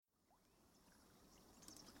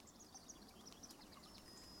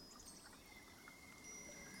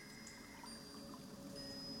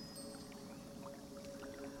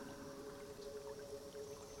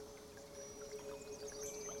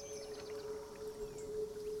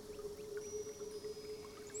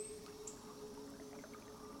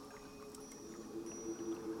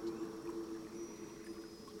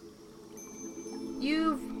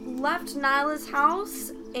left Nyla's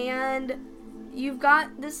house, and you've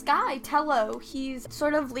got this guy, Tello. He's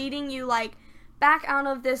sort of leading you, like, back out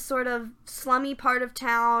of this sort of slummy part of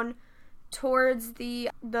town towards the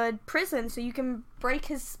prison so you can break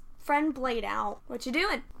his friend Blade out. What you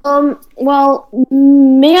doing? Well,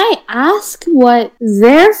 may I ask what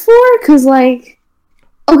they're for? Because, like,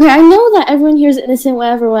 okay, I know that everyone here is innocent,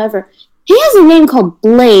 whatever. He has a name called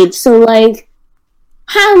Blade, so, like,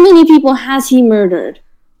 how many people has he murdered?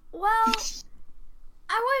 Well,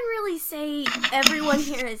 I wouldn't really say everyone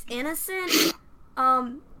here is innocent.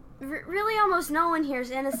 Really almost no one here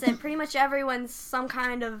is innocent. Pretty much everyone's some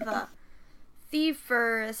kind of thief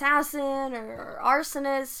or assassin or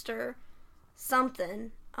arsonist or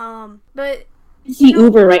something. But She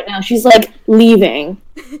Uber right now. She's, like, leaving.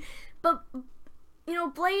 But,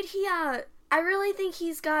 Blade, I really think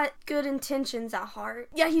he's got good intentions at heart.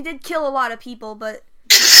 Yeah, he did kill a lot of people, but,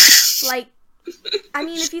 like, I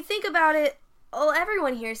mean, if you think about it,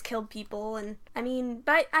 everyone here has killed people, and,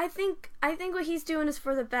 but I think what he's doing is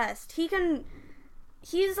for the best.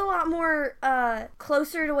 He's a lot more,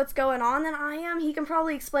 closer to what's going on than I am. He can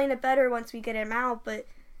probably explain it better once we get him out, but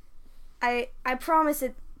I promise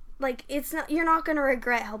it, like, you're not gonna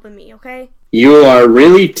regret helping me, okay? You are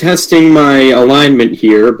really testing my alignment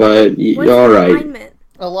here, but alright. Alignment?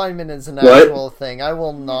 Alignment is an actual thing. I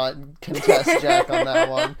will not contest Jack on that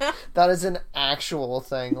one. That is an actual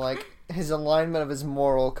thing. Like, his alignment of his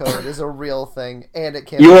moral code is a real thing, and it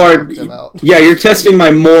can't be him out. Yeah, you're testing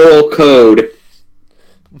my moral code.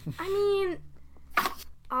 I mean,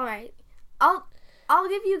 alright. I'll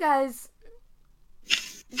give you guys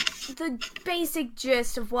the basic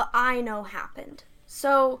gist of what I know happened.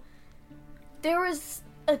 So, there was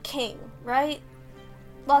a king, right?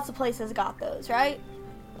 Lots of places got those, right?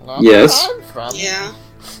 Yes. Yeah.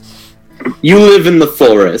 You live in the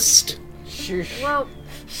forest. Well,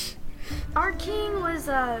 our king was,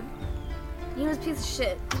 he was a piece of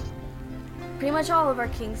shit. Pretty much all of our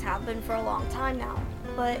kings have been for a long time now.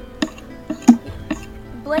 But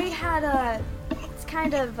Blade had, it's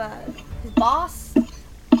kind of, his boss,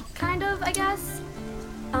 kind of, I guess.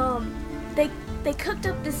 They cooked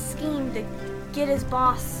up this scheme to get his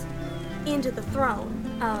boss into the throne.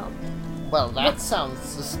 Well, that sounds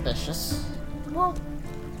suspicious. Well,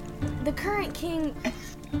 the current king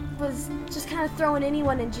was just kind of throwing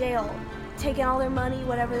anyone in jail, taking all their money,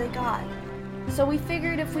 whatever they got. So we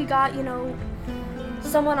figured if we got,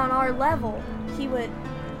 someone on our level, he would,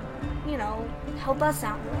 help us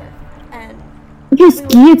out more. And Just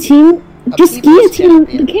guillotine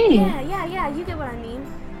the king. Yeah, you get what I mean.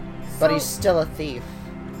 But he's still a thief.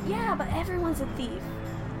 Yeah, but everyone's a thief.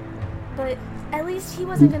 But at least he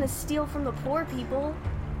wasn't gonna steal from the poor people.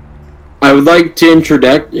 I would like to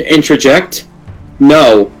interject.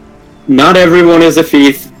 No. Not everyone is a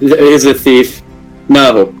thief.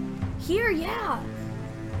 No. Here, yeah.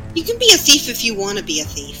 You can be a thief if you want to be a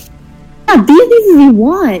thief. Yeah, be a thief if you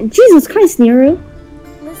want. Jesus Christ, Neru.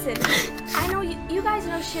 Listen, I know you guys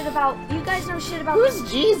know shit about.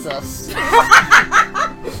 Who's Jesus?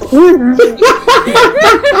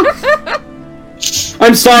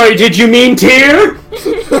 I'm sorry, did you mean Tyr?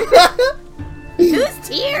 Who's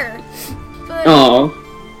Tyr? But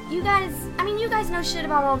you guys know shit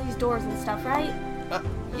about all these doors and stuff, right?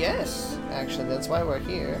 Yes, actually, that's why we're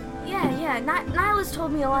here. Yeah. Nyla's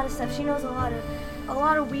told me a lot of stuff. She knows a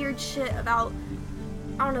lot of weird shit about,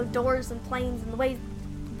 I don't know, doors and planes and the way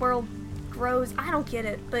the world grows. I don't get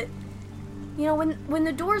it, but when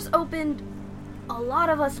the doors opened, a lot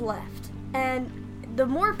of us left, and the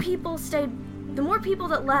more people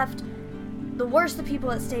that left, the worse the people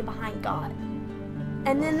that stayed behind got.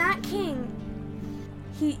 And then that king,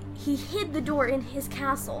 he hid the door in his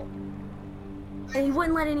castle, and he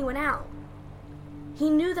wouldn't let anyone out. He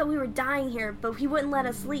knew that we were dying here, but he wouldn't let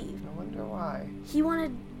us leave. I wonder why. He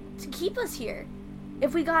wanted to keep us here.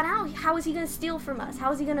 If we got out, how was he going to steal from us? How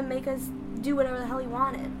was he going to make us do whatever the hell he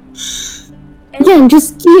wanted? And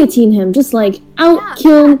just guillotine him. Just,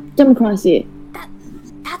 kill democracy.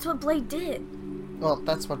 That's what Blade did. Well,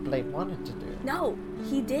 that's what Blade wanted to do. No,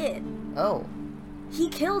 he did. Oh. He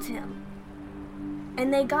killed him.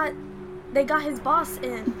 And they got his boss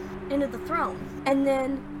into the throne. And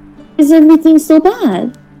then... Is everything so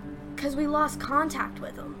bad? Because we lost contact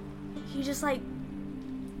with him. He just,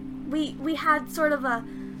 we had sort of a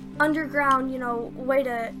underground, way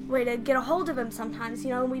to get a hold of him sometimes,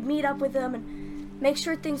 and we'd meet up with him and make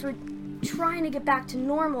sure things were trying to get back to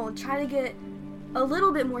normal and try to get a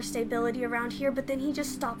little bit more stability around here, but then he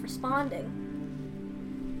just stopped responding.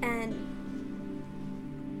 And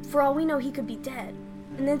for all we know, he could be dead.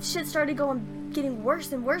 And then shit started going getting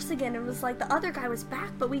worse and worse again. It was like the other guy was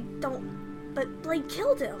back, but Blade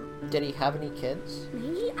killed him. Did he have any kids?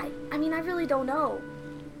 Maybe? I mean, I really don't know.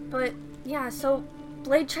 But, yeah, so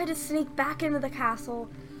Blade tried to sneak back into the castle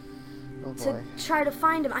to try to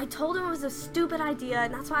find him. I told him it was a stupid idea,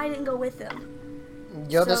 and that's why I didn't go with him.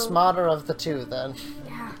 You're the smarter of the two, then.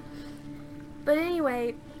 Yeah. But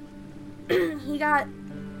anyway, he got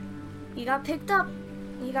picked up,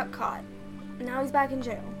 and he got caught. And now he's back in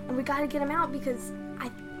jail. And we gotta get him out because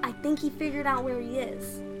I think he figured out where he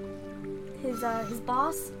is. His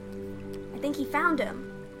boss, I think he found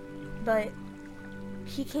him. But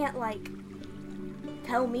he can't, like,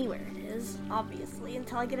 tell me where it is, obviously,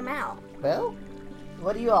 until I get him out. Well,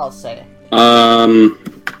 what do you all say?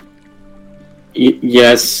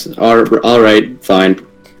 Yes, alright, fine.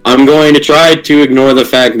 I'm going to try to ignore the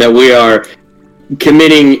fact that we are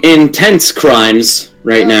committing intense crimes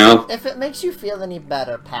right now. If it makes you feel any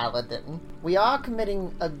better, Paladin, we are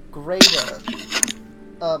committing a greater,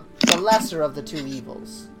 the lesser of the two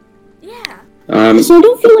evils. Yeah. So I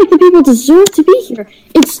don't feel like the people deserve to be here.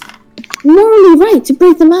 It's morally right to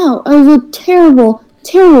break them out of a terrible,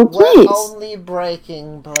 terrible place. We're only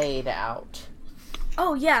breaking Blade out.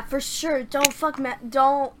 Oh yeah, for sure. Don't fucking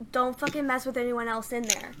mess with anyone else in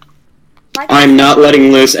there. I'm not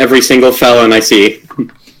letting loose every single felon I see.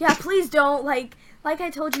 Yeah, please don't. Like I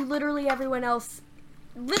told you, literally everyone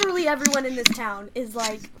in this town is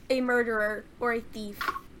like a murderer or a thief.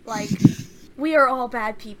 Like, we are all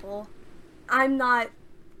bad people. I'm not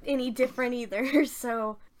any different either,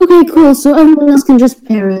 so... Okay, cool, so everyone else can just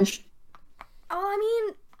perish. Oh, I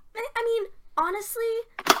mean, honestly,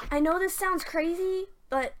 I know this sounds crazy,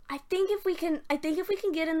 but I think if we can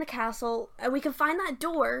get in the castle, and we can find that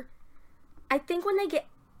door, I think when they get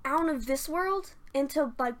out of this world,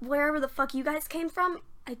 into, like, wherever the fuck you guys came from,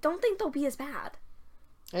 I don't think they'll be as bad.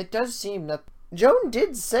 It does seem that... Joan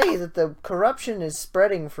did say that the corruption is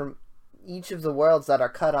spreading from each of the worlds that are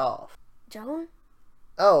cut off. Joan?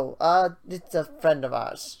 Oh, it's a friend of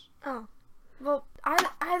ours. Oh. Well,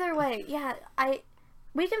 either way, yeah,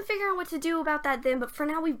 we can figure out what to do about that then, but for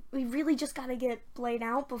now we really just gotta get Blade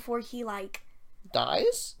out before he, like...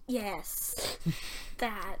 Dies? Yes.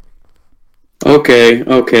 That.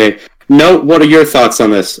 Okay. No, what are your thoughts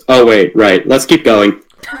on this? Oh, wait, right. Let's keep going.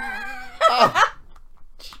 Oh,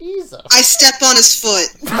 Jesus. I step on his foot.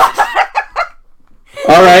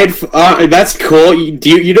 Alright, that's cool.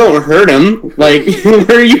 You don't hurt him. Like,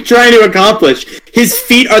 what are you trying to accomplish? His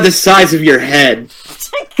feet are the size of your head.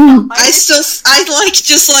 I just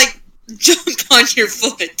jump on your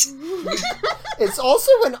foot. It's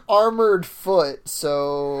also an armored foot,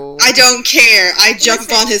 so... I don't care. I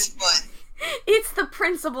jump on his foot. It's the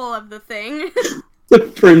principle of the thing. The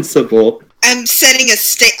principle. I'm saying a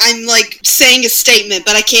statement,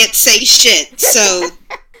 but I can't say shit, so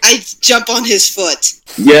I jump on his foot.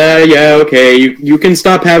 Yeah, okay. You can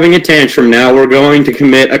stop having a tantrum now. We're going to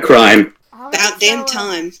commit a crime. Right, About damn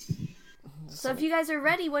time. So if you guys are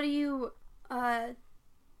ready, what do you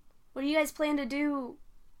guys plan to do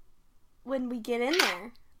when we get in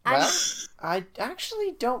there? Well, I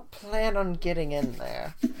actually don't plan on getting in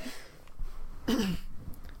there.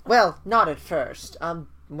 Well, not at first.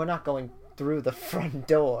 We're not going through the front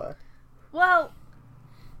door. Well,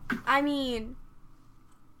 I mean...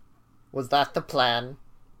 Was that the plan?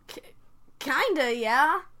 Kinda,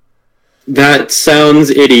 yeah. That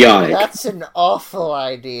sounds idiotic. That's an awful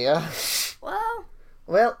idea.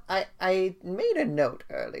 Well, I made a note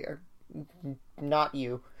earlier. Not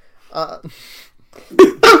you.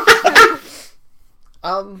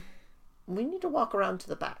 We need to walk around to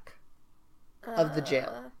the back of the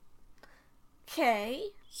jail. Okay.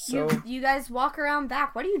 So you guys walk around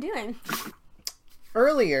back. What are you doing?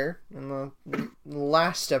 Earlier in the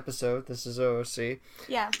last episode, this is OOC.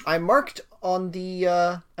 Yeah. I marked on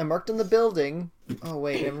the building. Oh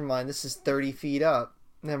wait, never mind. This is 30 feet up.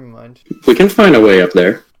 Never mind. We can find a way up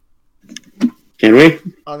there. Can we?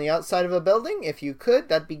 On the outside of a building, if you could,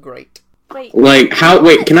 that'd be great. Wait. Wait,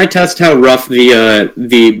 can I test how rough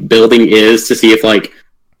the building is to see if, like,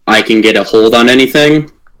 I can get a hold on anything?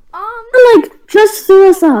 Just fill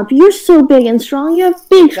us up. You're so big and strong. You have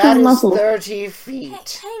big, strong muscles. That is 30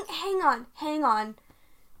 feet. Hang on.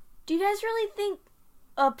 Do you guys really think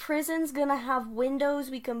a prison's gonna have windows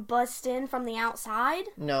we can bust in from the outside?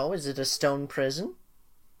 No, is it a stone prison?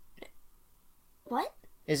 What?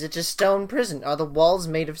 Is it a stone prison? Are the walls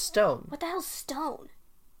made of stone? What the hell's stone?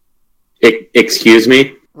 Excuse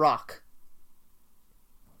me? Rock.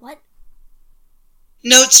 What?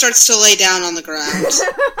 Note starts to lay down on the ground.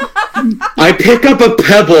 I pick up a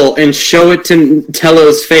pebble and show it to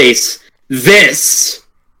Tello's face. This!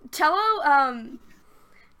 Tello,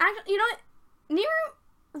 you know what? Nero,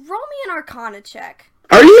 roll me an Arcana check.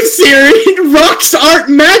 Are you serious? Rocks aren't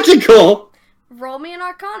magical! Roll me an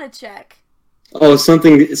Arcana check. Oh,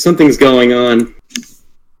 something's going on.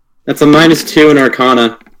 That's a -2 in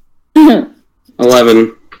Arcana.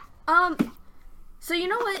 11. So you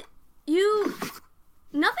know what?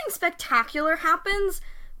 Nothing spectacular happens,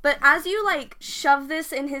 but as you, like, shove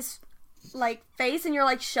this in his, like, face and you're,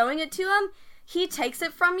 like, showing it to him, he takes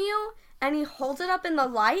it from you and he holds it up in the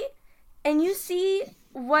light and you see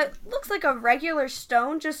what looks like a regular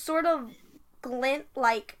stone just sort of glint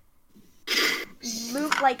like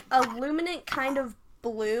a luminant kind of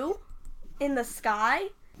blue in the sky.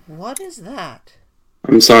 What is that?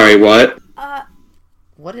 I'm sorry, what?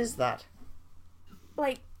 What is that?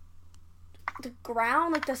 Like the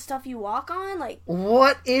ground, like the stuff you walk on, like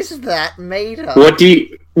What is that made of? What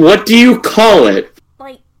do you call it?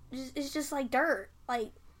 like it's just like dirt.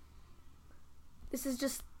 Like this is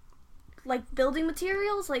just like building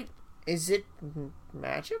materials. Like, Is it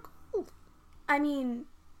magical? I mean,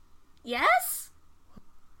 yes.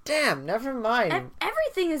 Damn, never mind.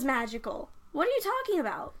 Everything is magical. What are you talking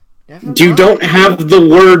about? Never mind. You don't have the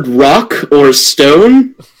word rock or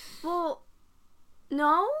stone? Well,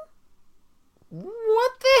 no.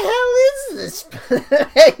 What the hell is this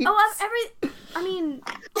place? Oh, I mean,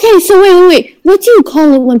 Okay, so wait. What do you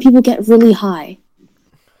call it when people get really high?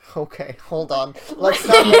 Okay, hold on. Let's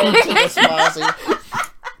not go into this, Mozzie.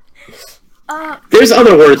 There's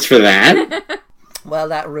other words for that. Well,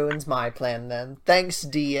 that ruins my plan then. Thanks,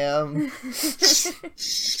 DM.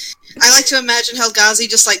 I like to imagine Helgazi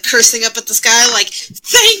just like cursing up at the sky, like,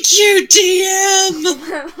 "Thank you, DM."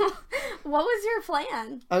 what was your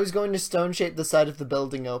plan? I was going to stone shape the side of the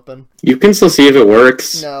building open. You can still see if it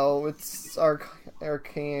works. No, it's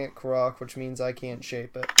archaic rock, which means I can't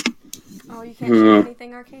shape it. Oh, you can't do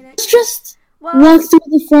anything arcanic. Let's just Well, walk through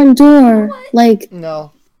the front door What? like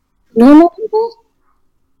No. normal people.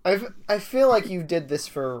 I feel like you did this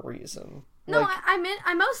for a reason. no, Like,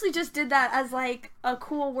 I mostly just did that as like a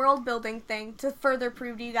cool world building thing to further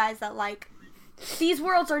prove to you guys that like these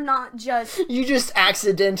worlds are not just. you just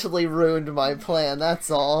accidentally ruined my plan, that's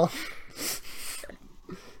all.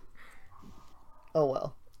 Oh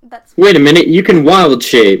well. That's Wait a minute, you can wild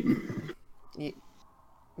shape.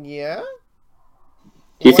 Yeah?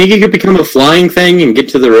 Do you think you could become a flying thing and get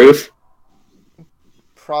to the roof?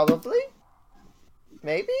 Probably?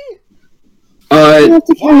 Maybe? You have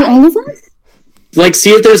to carry all of us. Like, see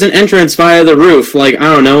if there's an entrance via the roof, like,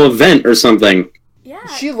 I don't know, a vent or something. yeah.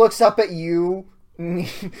 She looks up at you,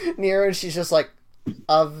 Nero, and she's just like,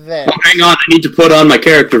 a vent. Oh, hang on, I need to put on my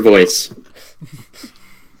character voice.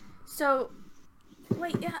 So,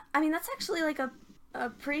 wait, yeah. I mean, that's actually like a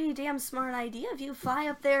pretty damn smart idea. If you fly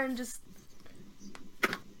up there and just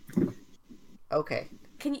Okay.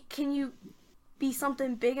 can you be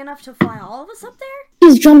something big enough to fly all of us up there?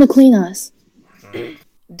 He's drama clean us.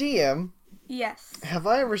 DM, Yes. have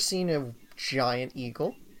I ever seen a giant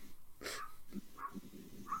eagle?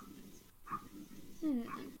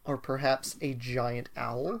 Or perhaps a giant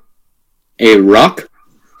owl? A rock?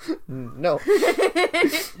 No.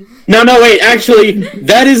 No, wait, actually,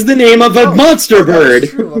 that is the name of a monster bird!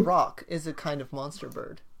 That's true, a rock is a kind of monster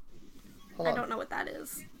bird. Hold I on. don't know what that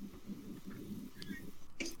is.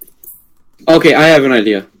 Okay, I have an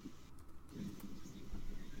idea.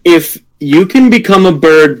 If you can become a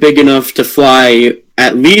bird big enough to fly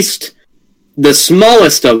at least the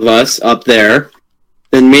smallest of us up there,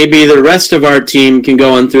 then maybe the rest of our team can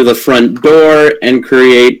go in through the front door and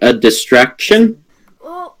create a distraction.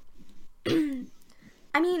 Well,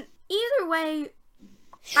 I mean, either way,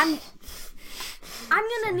 I'm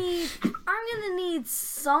gonna need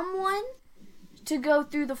someone to go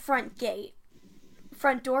through the front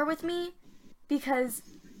door with me, because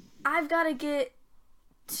I've got to get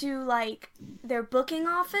to like their booking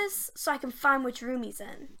office so I can find which room he's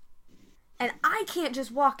in, and I can't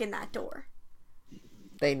just walk in that door.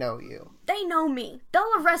 They know you. They know me.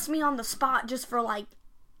 They'll arrest me on the spot just for like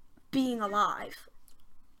being alive.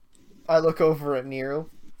 I look over at Nero.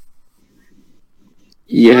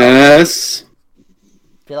 Yes.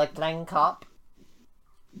 Feel like playing cop?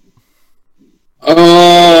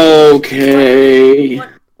 Okay.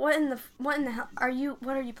 What in the hell are you?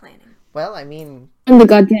 What are you planning? Well, I mean, I'm the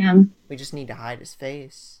goddamn. we just need to hide his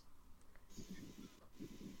face.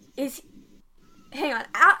 Hang on,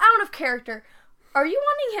 out of character. Are you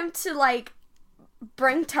wanting him to like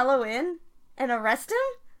bring Tello in and arrest him?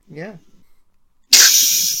 Yeah.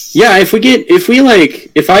 Yeah, if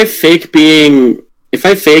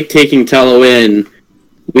I fake taking Tello in,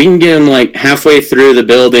 we can get him like halfway through the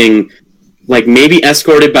building, like maybe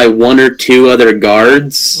escorted by 1 or 2 other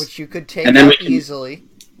guards. Which you could take And then out we can- easily.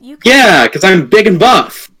 You could, Yeah, because I'm big and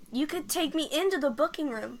buff. You could take me into the booking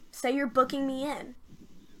room. Say you're booking me in.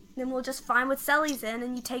 Then we'll just find what Selly's in,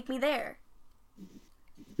 and you take me there.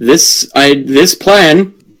 This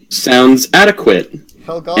plan sounds adequate.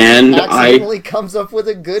 Helgazi And accidentally comes up with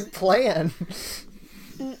a good plan.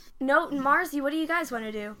 Note and Marzi, what do you guys want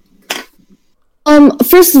to do?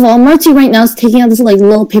 First of all, Marty right now is taking out this like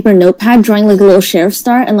little paper notepad, drawing like a little sheriff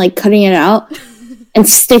star, and like cutting it out and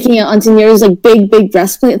sticking it onto Nero's like big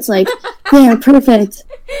breastplate. It's like, yeah, perfect.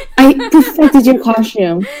 I perfected your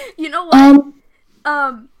costume. You know what?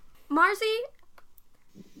 Marzi,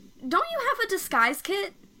 don't you have a disguise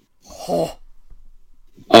kit?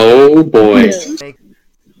 Oh boy.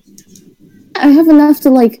 I have enough to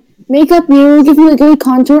like make up Nero, give me a good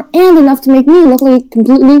contour, and enough to make me look like a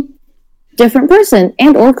completely different person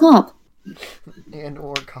and or cop. And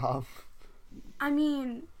or cop. I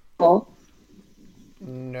mean, Oh.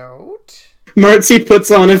 Note? Marcy puts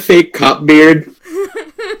on a fake cop beard.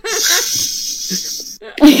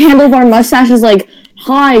 Handlebar mustache is like,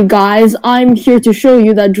 hi guys, I'm here to show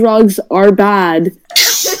you that drugs are bad.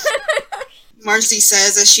 Marcy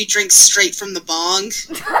says as she drinks straight from the bong.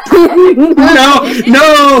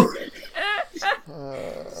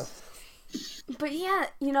 No! but yeah,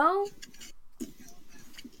 you know,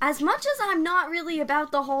 as much as I'm not really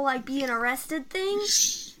about the whole like being arrested thing,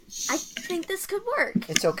 I think this could work.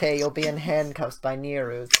 It's okay, you'll be in handcuffs by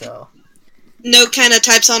Nero, so... Note kind of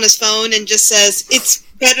types on his phone and just says, it's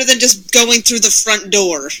better than just going through the front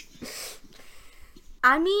door.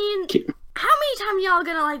 I mean, how many times y'all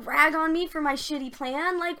gonna like rag on me for my shitty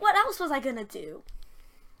plan? Like, what else was I gonna do? I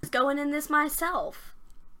was going in this myself.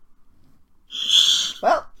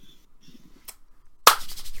 Well,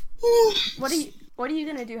 What are you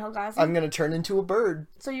gonna do, Helgazi? I'm gonna turn into a bird.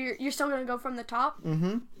 So you're still gonna go from the top?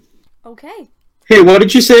 Mm-hmm. Okay. Hey, what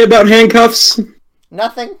did you say about handcuffs?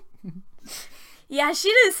 Nothing. Yeah, she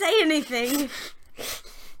didn't say anything.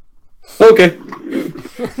 Okay.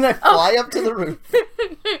 And I fly up to the roof.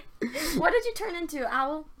 What did you turn into,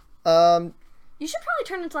 owl? You should probably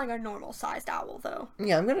turn into like a normal sized owl, though.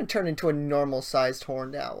 Yeah, I'm gonna turn into a normal-sized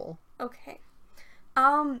horned owl. Okay.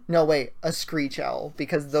 No, wait, a screech owl,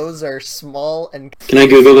 because those are small and... Can I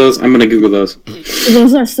Google those? I'm gonna Google those.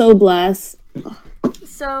 Those are so blessed.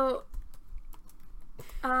 So,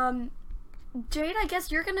 Jade, I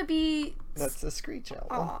guess you're gonna be. That's a screech owl.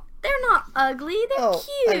 Aw, they're not ugly. They're I was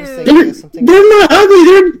cute. thinking They're, of something... they're not ugly,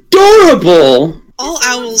 they're adorable! All This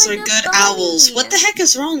one owls looks are like a good bunny. owls. What the heck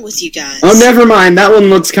is wrong with you guys? Oh, never mind, that one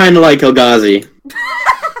looks kinda like Helgazi.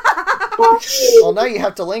 Well, now you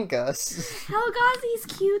have to link us. Helgazi's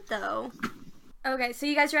cute though. Okay, so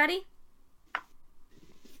you guys ready?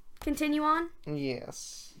 Continue on.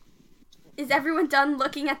 Yes. Is everyone done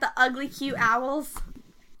looking at the ugly, cute owls?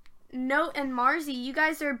 Note and Marzi, you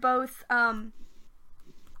guys are both,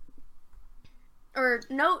 or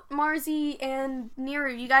Note, Marzi, and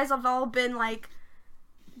Neru, you guys have all been, like,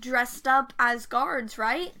 dressed up as guards,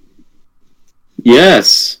 right?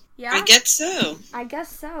 Yes. Yeah? I guess so. I guess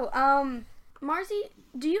so. Marzi,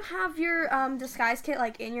 do you have your, disguise kit,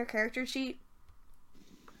 like, in your character sheet?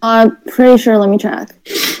 I'm pretty sure, let me check.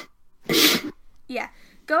 Yeah.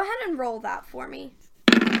 Go ahead and roll that for me.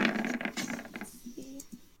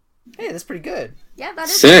 Hey, that's pretty good. Yeah, that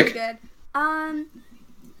is Sick. pretty good.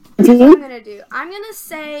 Here's what I'm gonna do. I'm gonna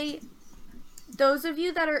say those of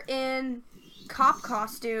you that are in cop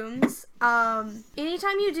costumes,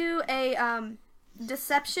 anytime you do a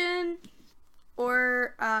deception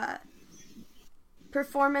or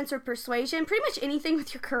performance or persuasion, pretty much anything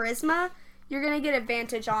with your charisma, you're gonna get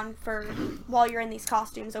advantage on for while you're in these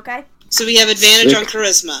costumes, okay? So we have advantage Sick. on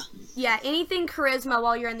charisma. Yeah, anything charisma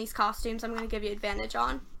while you're in these costumes, I'm gonna give you advantage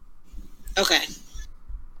on. Okay.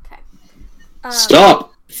 Okay.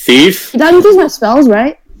 Stop, thief. That includes my spells,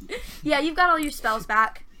 right? Yeah, you've got all your spells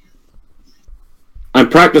back. I'm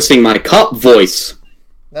practicing my cop voice.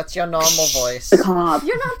 That's your normal voice. The cop.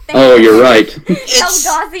 You're not there. Oh, you're right. It's,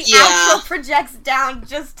 Helgazi yeah. astral projects down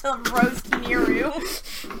just to roast Niru.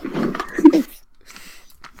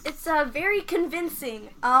 It's very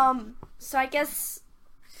convincing. So I guess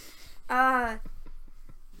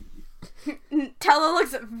Tello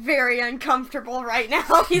looks very uncomfortable right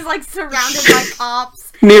now. He's like surrounded by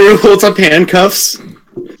cops. Miru holds up handcuffs.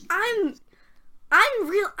 I'm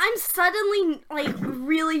suddenly like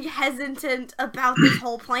really hesitant about this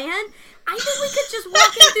whole plan. I think we could just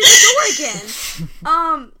walk in through the door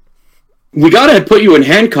again. We gotta put you in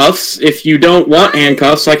handcuffs. If you don't want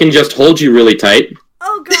handcuffs, I can just hold you really tight.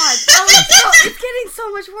 Oh god. Oh, it's getting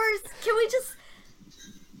so much worse.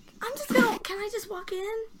 Can Can I just walk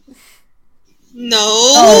in? No.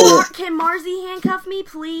 Oh. Can Marzi handcuff me,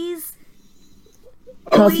 please?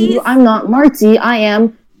 Cuff Please? you. I'm not Marty. I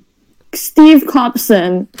am Steve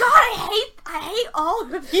Copson. God, I hate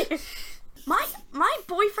all of you. My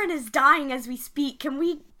boyfriend is dying as we speak. Can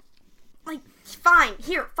we, fine,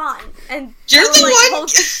 fine. And You're Tello, the one.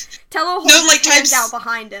 Tello holds No, his hands types- out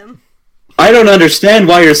behind him. I don't understand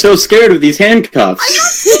why you're so scared of these handcuffs. I'm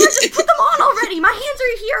not scared. Just put them on already. My hands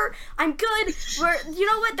are here. I'm good. You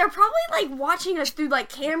know what? They're probably watching us through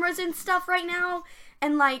cameras and stuff right now.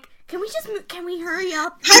 And can we hurry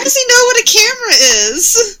up? How does he know what a camera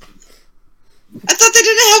is? I thought they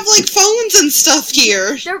didn't have phones and stuff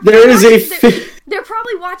here. They're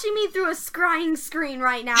probably watching me through a scrying screen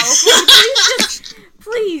right now. Okay,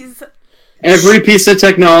 please. Every piece of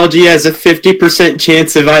technology has a 50%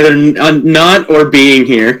 chance of either not or being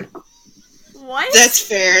here. What? That's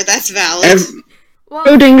fair. That's valid.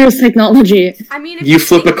 So dangerous technology. I mean, You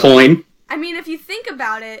flip a coin. I mean, if you think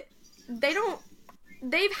about it,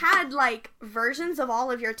 they've had versions of all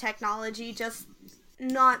of your technology, just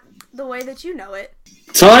not the way that you know it.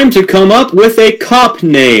 Time to come up with a cop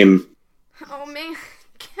name. Oh man,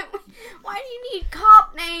 why do you need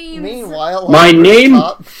cop names? Meanwhile, My on the name-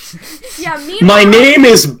 top- Yeah, My name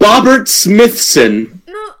is Bobbert Smithson.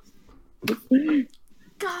 No.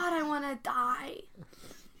 God, I want to die.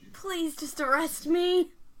 Please just arrest me.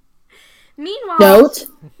 Meanwhile, Note.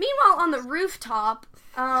 on the rooftop,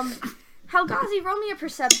 Halgazi, roll me a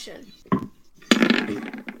perception.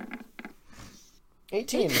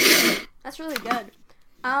 18. That's really good.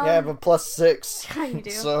 Yeah, I have a +6. Yeah, you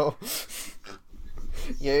do. So,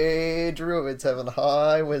 yay, druids having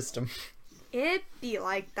high wisdom. It be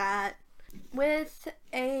like that. With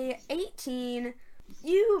a 18,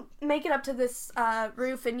 you make it up to this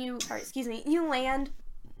roof and you land.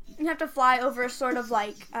 You have to fly over sort of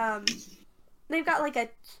they've got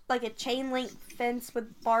a chain link fence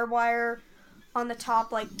with barbed wire on the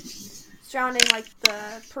top, surrounding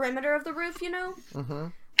the perimeter of the roof,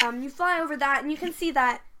 You fly over that and you can see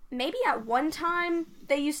that maybe at one time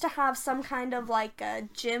they used to have some kind of a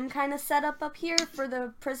gym kind of setup up here for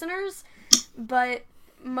the prisoners, but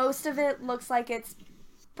most of it looks like it's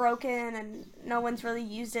broken and no one's really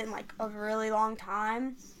used it in a really long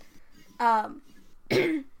time.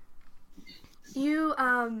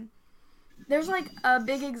 There's a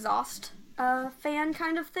big exhaust fan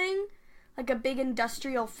kind of thing, a big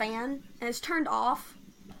industrial fan, and it's turned off.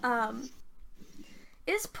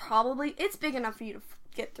 It's big enough for you to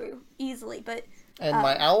get through easily, but In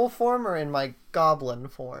my owl form or in my goblin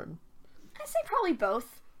form? I say probably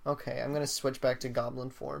both. Okay, I'm gonna switch back to goblin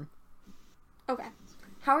form. Okay.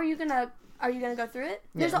 Are you gonna go through it?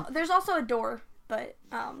 Yeah. There's also a door, but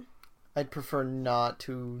I'd prefer not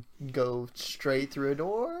to go straight through a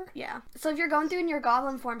door. yeah. So if you're going through in your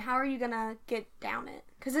goblin form, how are you gonna get down it?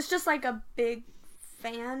 Because it's just a big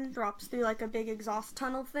fan drops through a big exhaust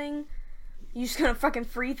tunnel thing. You just gonna fucking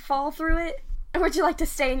free fall through it? Or would you like to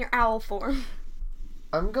stay in your owl form?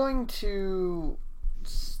 I'm going to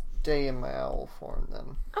stay in my owl form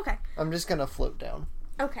then. Okay. I'm just gonna float down.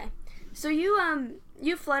 Okay. So you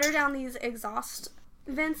flutter down these exhaust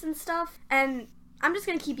vents and stuff, and I'm just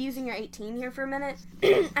gonna keep using your 18 here for a minute.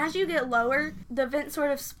 As you get lower, the vent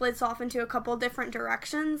sort of splits off into a couple different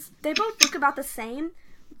directions. They both look about the same,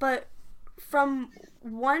 but from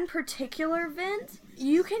one particular vent,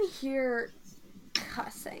 you can hear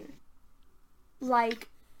cussing.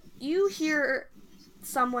 You hear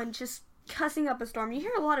someone just cussing up a storm. You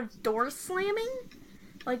hear a lot of doors slamming,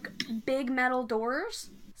 big metal doors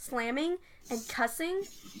slamming and cussing,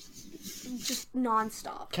 just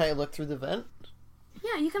nonstop. Can I look through the vent?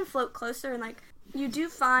 Yeah, you can float closer and you do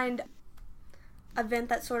find a vent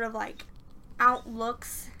that sort of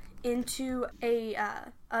outlooks into a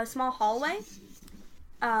small hallway.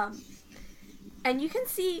 And you can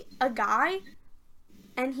see a guy,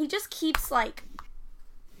 and he just keeps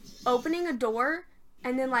opening a door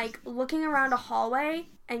and then looking around a hallway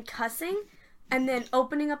and cussing, and then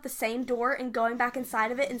opening up the same door and going back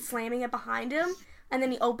inside of it and slamming it behind him. And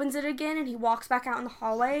then he opens it again, and he walks back out in the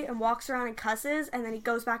hallway and walks around and cusses, and then he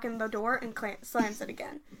goes back in the door and slams it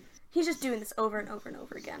again. He's just doing this over and over and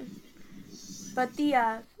over again. But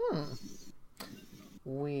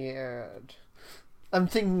Weird. I'm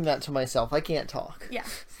thinking that to myself. I can't talk. yeah.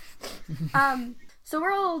 So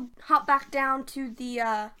we'll hop back down to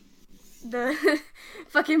the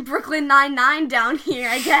fucking Brooklyn Nine-Nine down here,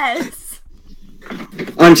 I guess.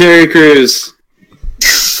 On Terry Crews.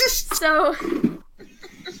 So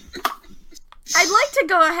I'd like to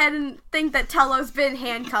go ahead and think that Tello's been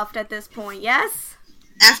handcuffed at this point, yes?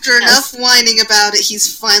 After enough whining about it,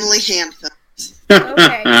 he's finally handcuffed.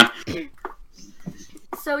 Okay.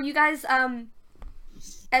 So you guys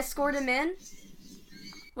escort him in?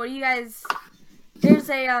 What do you guys... There's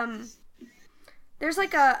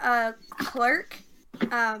like a clerk.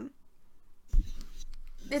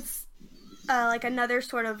 It's like another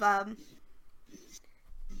sort of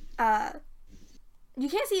you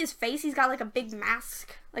can't see his face. He's got like a big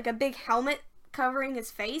mask, like a big helmet covering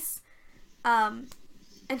his face. And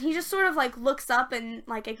he just sort of like looks up and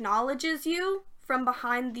like acknowledges you from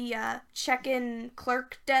behind the check-in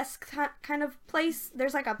clerk desk kind of place.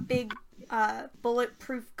 There's like a big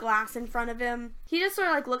bulletproof glass in front of him. He just sort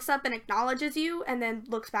of like looks up and acknowledges you and then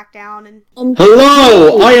looks back down and...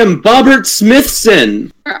 Hello, I am Bobbert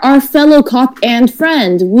Smithson. Our fellow cop and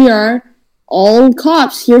friend. We are all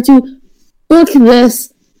cops here to book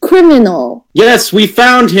this criminal. Yes, we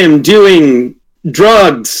found him doing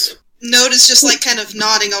drugs. Node is just like kind of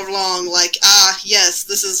nodding along, like, yes,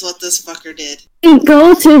 this is what this fucker did. We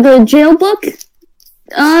go to the jail book prison.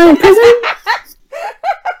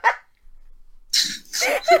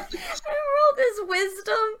 I rolled his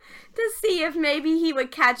wisdom to see if maybe he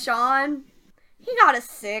would catch on. He got a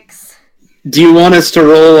 6. Do you want us to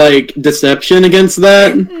roll, like, deception against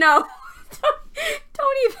that? No.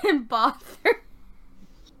 Don't even bother.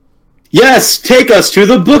 Yes, take us to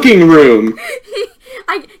the booking room.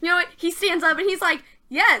 You know what? He stands up and he's like,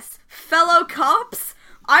 yes, fellow cops,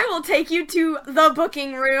 I will take you to the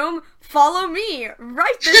booking room. Follow me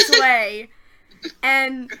right this way.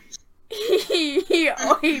 And he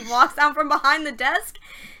walks down from behind the desk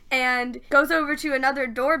and goes over to another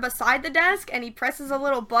door beside the desk, and he presses a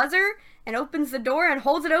little buzzer and opens the door and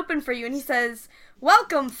holds it open for you, and he says,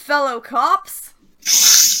 welcome, fellow cops.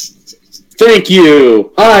 Thank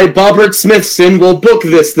you. I, Bobbert Smithson, will book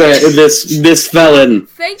this felon.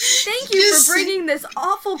 Thank you for bringing this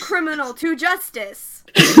awful criminal to justice.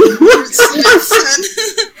 Smithson.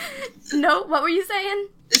 No, what were you saying?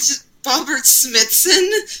 It's just Bobbert Smithson.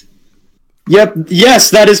 Yep, yes,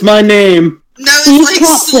 that is my name. No,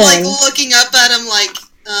 it's like looking up at him like,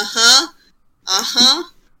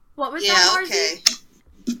 What was yeah, that, Marzi? okay.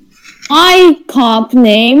 My cop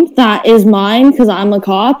name, that is mine because I'm a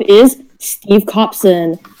cop, is Steve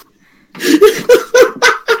Copson.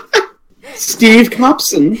 Steve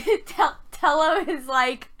Copson. Tello is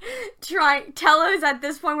like Tello's at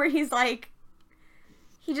this point where he's like,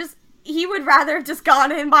 he would rather have just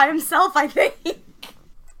gone in by himself, I think.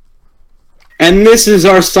 And this is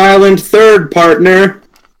our silent third partner,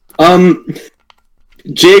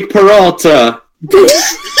 Jake Peralta.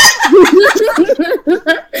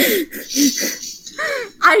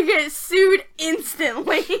 I get sued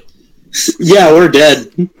instantly. Yeah, we're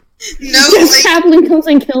dead. No, This chaplain comes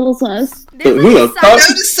and kills us. Who the fuck?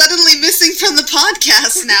 Node is suddenly missing from the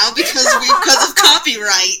podcast now because of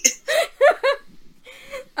copyright.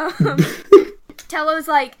 Tello's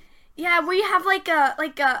like, yeah, we have like a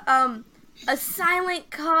silent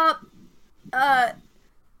cop,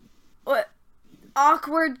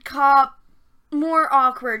 awkward cop, more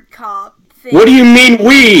awkward cop thing. What do you mean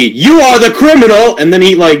we? You are the criminal! And then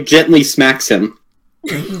he, like, gently smacks him.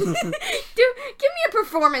 Dude, give me a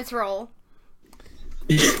performance roll.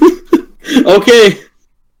 Okay.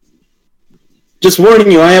 Just warning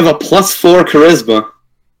you, I have a +4 charisma.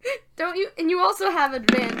 Don't you? And you also have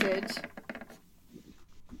advantage.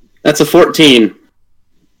 That's a 14.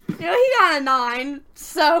 You know, he got a 9,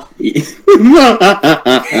 so... you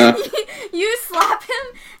slap him,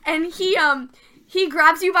 and he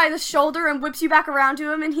grabs you by the shoulder and whips you back around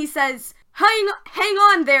to him, and he says, hang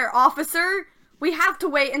on there, officer. We have to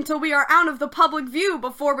wait until we are out of the public view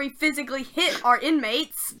before we physically hit our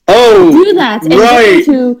inmates. Oh, Do that and right.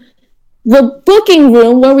 go to the booking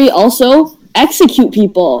room where we also execute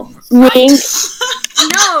people. Wink.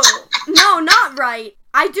 No, not right.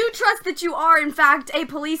 I do trust that you are, in fact, a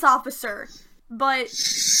police officer, but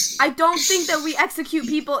I don't think that we execute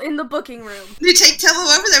people in the booking room. We take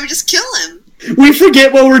Tello over there, we just kill him. We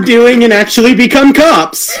forget what we're doing and actually become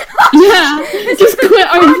cops. Yeah, just quit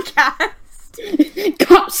our Podcast.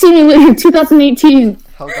 Cop Simulator 2018.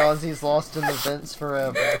 Helgazi's lost in the vents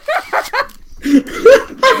forever.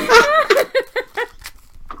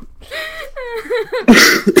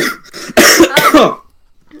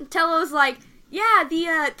 Tello's like, yeah,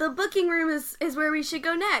 the booking room is where we should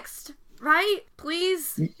go next, right?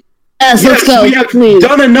 Please? Yes, let's go, we have please.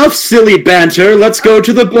 done enough silly banter. Let's go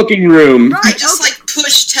to the booking room. I just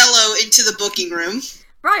push Tello into the booking room.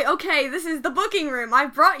 Right, okay, this is the booking room. I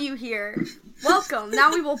brought you here. Welcome.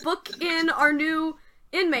 Now we will book in our new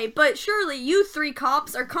inmate, but surely you 3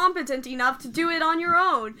 cops are competent enough to do it on your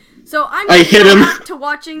own. So I'm I hit him. back to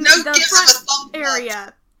watching No, the gives him a front thumb up.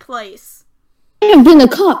 area place. have been a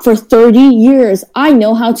cop for 30 years. I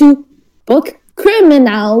know how to book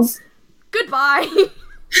criminals. Goodbye. He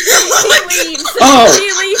leaves. Oh.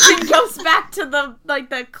 He leaves and goes back to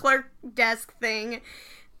the clerk desk thing.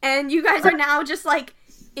 And you guys are now just, like,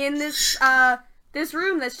 in this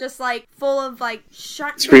room that's just, like, full of, like,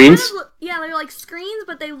 screens? They're, like, screens,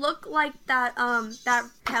 but they look like that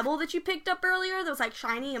pebble that you picked up earlier that was, like,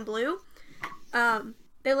 shiny and blue.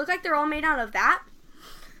 They look like they're all made out of that.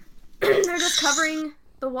 They're just covering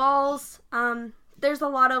the walls. There's a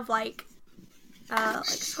lot of, like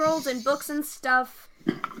scrolls and books and stuff.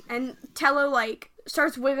 And Tello, like,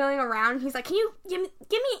 starts wiggling around. He's like, can you give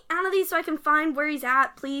me out of these so I can find where he's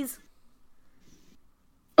at, please?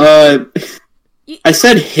 I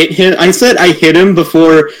said hit him. I said I hit him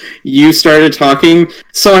before you started talking,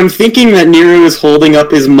 so I'm thinking that Nero is holding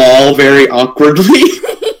up his maul very awkwardly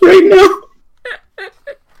right now.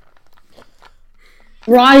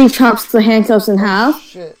 Roddy chops the handcuffs in half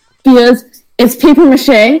Shit. because it's paper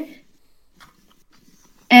mache.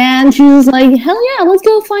 And she was like, hell yeah, let's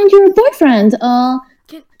go find your boyfriend. Can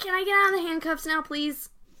I get out of the handcuffs now, please?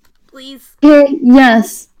 Please.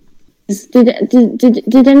 Yes. Did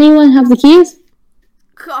anyone have the keys?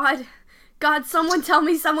 God, someone tell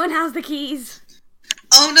me someone has the keys.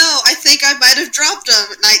 Oh no, I think I might have dropped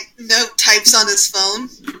them. Note types on his phone.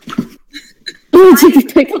 Did you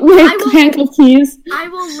pick up my handcuff keys? I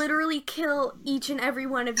will literally kill each and every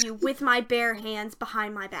one of you with my bare hands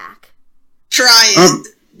behind my back. Try it.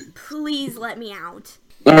 Please let me out.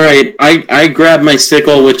 Alright, I grab my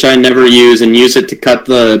sickle, which I never use, and use it to cut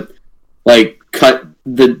the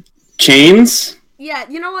chains. Yeah,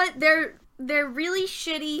 you know what? They're really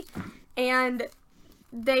shitty, and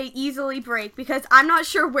they easily break, because I'm not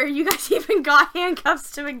sure where you guys even got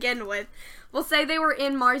handcuffs to begin with. We'll say they were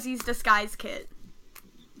in Marzi's disguise kit.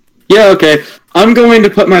 Yeah, okay. I'm going to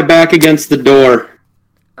put my back against the door.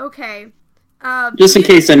 Okay. Just in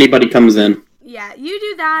case anybody comes in. Yeah, you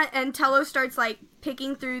do that, and Tello starts, like,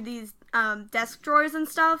 picking through these desk drawers and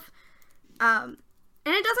stuff. And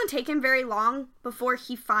it doesn't take him very long before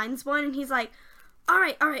he finds one, and he's like,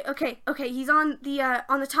 Alright, okay, he's on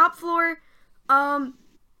the top floor.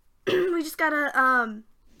 We just gotta,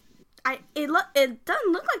 it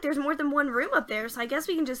doesn't look like there's more than one room up there, so I guess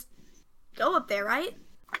we can just go up there, right?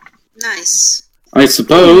 Nice. I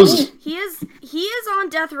suppose. He is on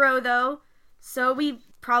death row, though, so we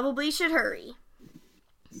probably should hurry.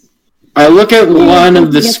 I look at one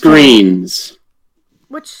of the screens.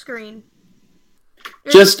 Which screen?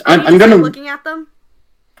 I'm gonna looking at them.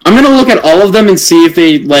 I'm gonna look at all of them and see if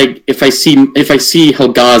they if I see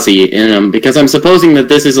Helgazi in them, because I'm supposing that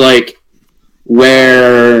this is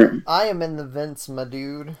where I am in the vents, my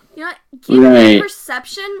dude. You know what? Give me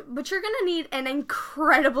perception, but you're gonna need an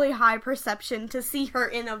incredibly high perception to see her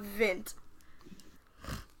in a vent.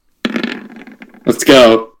 Let's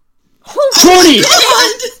go. 40!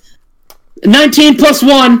 19 plus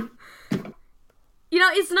 1! You know,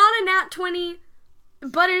 it's not a nat 20,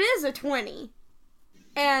 but it is a 20.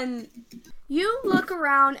 And you look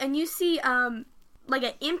around and you see, like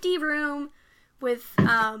an empty room with,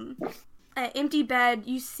 an empty bed.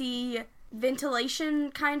 You see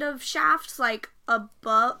ventilation kind of shafts, like,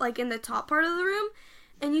 above, like, in the top part of the room.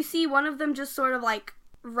 And you see one of them just sort of, like,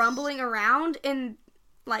 rumbling around in,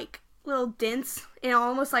 like, little dents in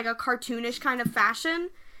almost like a cartoonish kind of fashion,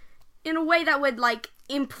 in a way that would, like,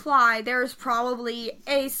 imply there's probably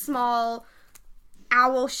a small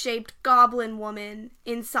owl-shaped goblin woman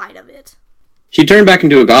inside of it. She turned back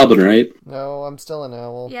into a goblin, right? No, I'm still an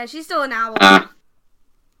owl. Yeah, she's still an owl.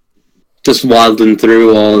 Just waddling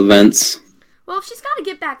through all events. Well, if she's got to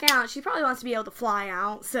get back out, she probably wants to be able to fly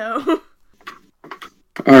out, so...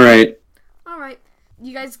 Alright. Alright.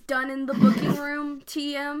 You guys done in the booking room,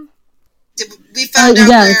 TM? We found out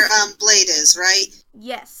where Blade is, right?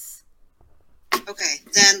 Yes. Okay,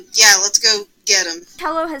 then, yeah, let's go get him.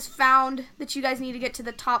 Tello has found that you guys need to get to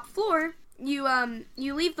the top floor. You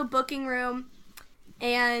leave the booking room,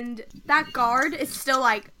 and that guard is still,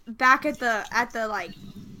 like, back at the like,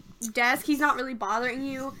 desk. He's not really bothering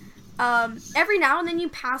you. Every now and then you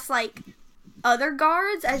pass, like, other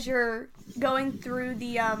guards as you're going through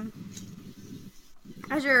the,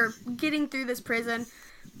 as you're getting through this prison.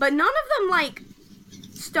 But none of them, like,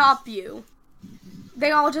 stop you. They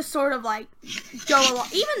all just sort of, like, go along.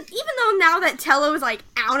 Even though now that Tello is, like,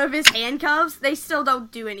 out of his handcuffs, they still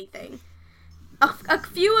don't do anything. A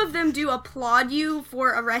few of them do applaud you for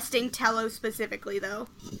arresting Tello specifically, though.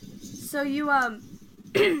 So you,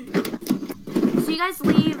 so you guys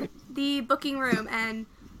leave the booking room, and,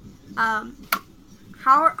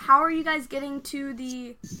 how are you guys getting to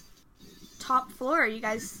the top floor? You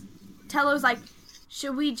guys, Tello's like,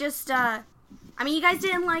 should we just, I mean, you guys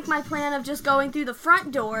didn't like my plan of just going through the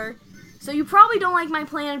front door, so you probably don't like my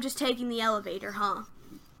plan of just taking the elevator, huh?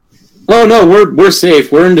 Oh no, we're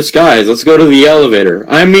safe. We're in disguise. Let's go to the elevator.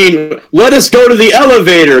 I mean, let us go to the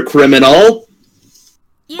elevator, criminal!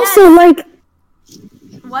 Yes. Also, like,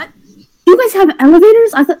 What? you guys have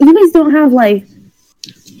elevators? I thought you guys don't have, like,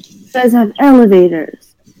 you guys have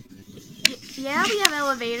elevators. Yeah, we have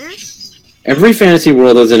elevators. Every fantasy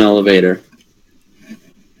world has an elevator.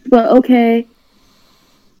 But okay.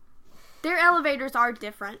 Their elevators are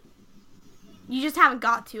different. You just haven't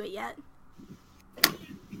got to it yet.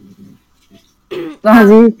 Guys,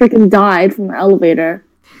 you freaking died from the elevator.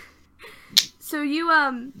 So you,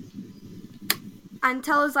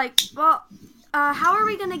 Antella's like, well, how are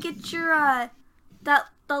we gonna get your, the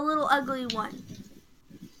little ugly one?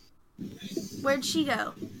 Where'd she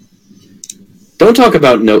go? Don't talk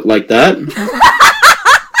about Note like that.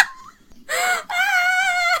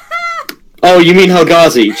 Oh, you mean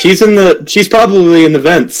Helgazi. She's probably in the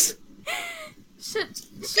vents. What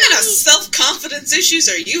kind of self-confidence issues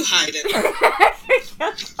are you hiding?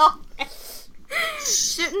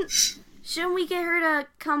 Shouldn't we get her to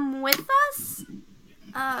come with us?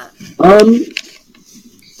 I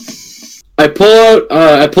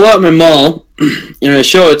pull out my maul, and I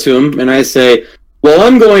show it to him, and I say, well,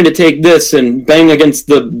 I'm going to take this and bang against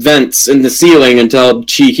the vents in the ceiling until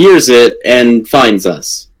she hears it and finds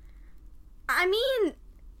us.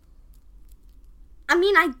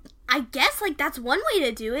 I guess, like, that's one way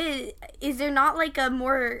to do it. Is there not, like, a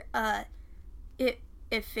more,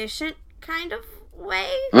 efficient kind of way?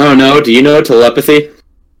 I don't know. Do you know telepathy?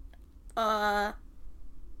 I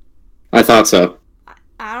I thought so.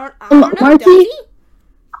 don't know. Marcy? Does he?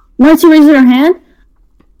 Marcy raised her hand.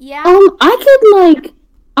 Yeah.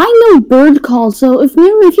 I know bird call, so if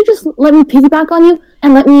you just let me piggyback on you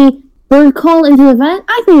and let me bird call into the vent,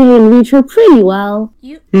 I think you can reach her pretty well.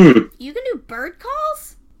 You can do bird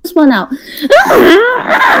calls? This one out.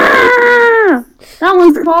 That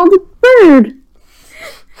one's called bird.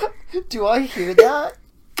 Do I hear that?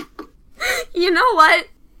 You know what,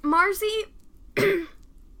 Marcy?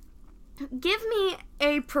 Give me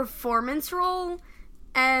a performance roll,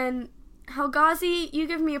 and Helgazi, you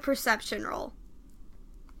give me a perception roll.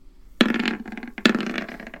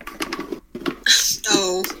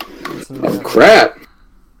 Oh. Oh, crap.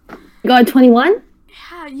 You got a 21?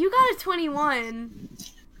 Yeah, you got a 21.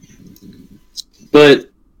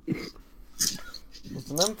 But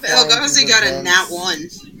Elgazi got a nat 1.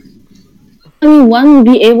 I mean, one would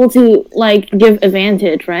be able to, like, give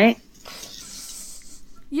advantage, right?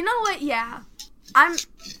 You know what? Yeah.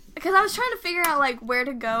 Because I was trying to figure out, like, where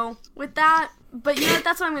to go with that. But you know what?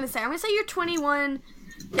 That's what I'm going to say. I'm going to say your 21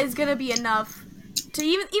 is going to be enough to,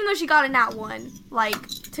 even though she got a nat 1, like,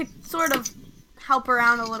 to sort of help her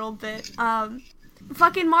out a little bit.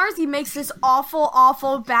 Fucking Marcy makes this awful,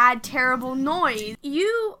 awful, bad, terrible noise.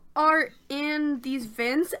 You are in these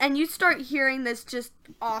vents, and you start hearing this just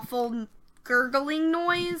awful gurgling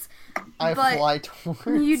noise. I fly towards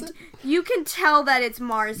it. You can tell that it's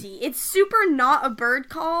Marcy. It's super not a bird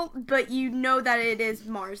call, but you know that it is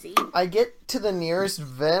Marcy. I get to the nearest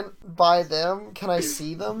vent by them. Can I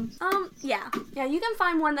see them? Yeah. Yeah, you can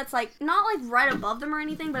find one that's, like, not, like, right above them or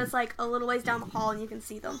anything, but it's, like, a little ways down the hall and you can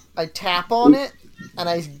see them. I tap on it, and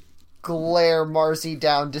I glare Marcy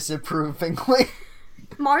down disapprovingly.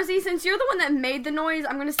 Marcy, since you're the one that made the noise,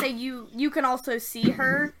 I'm gonna say you can also see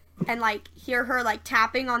her and, like, hear her, like,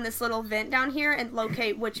 tapping on this little vent down here and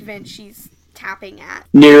locate which vent she's tapping at.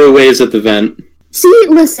 Nero waves at the vent. See,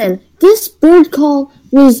 listen, this bird call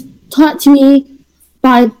was taught to me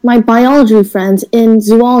by my biology friends in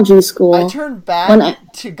zoology school. I turn back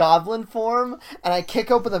to goblin form, and I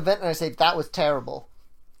kick open the vent, and I say, that was terrible.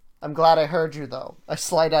 I'm glad I heard you, though. I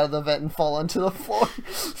slide out of the vent and fall onto the floor.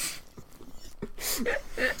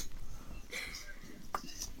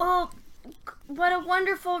 Well, what a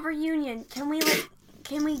wonderful reunion. Can we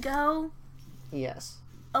go? Yes.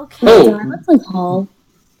 Okay. Oh. That's like hall.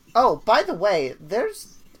 Oh, by the way,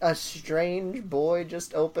 there's a strange boy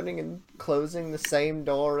just opening and closing the same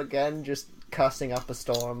door again, just cussing up a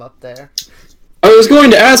storm up there. I was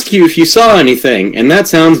going to ask you if you saw anything, and that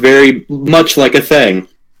sounds very much like a thing.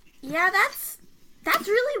 Yeah, that's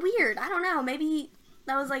really weird. I don't know. Maybe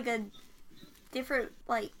that was like a different,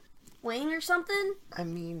 like, wing or something? I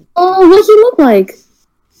mean... Oh, what's he look like?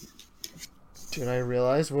 Did I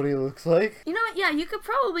realize what he looks like? You know what? Yeah, you could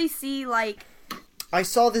probably see, like... I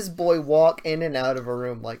saw this boy walk in and out of a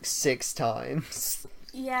room like 6 times.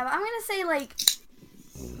 Yeah, but I'm gonna say, like,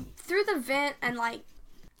 through the vent and, like,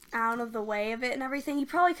 out of the way of it and everything, you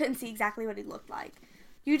probably couldn't see exactly what he looked like.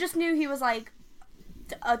 You just knew he was, like,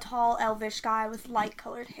 a tall elvish guy with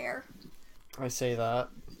light-colored hair. I say that.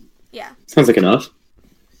 Yeah. Sounds like enough.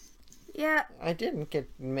 Yeah, I didn't get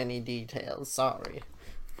many details, sorry.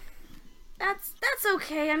 that's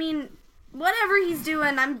okay. I mean, whatever he's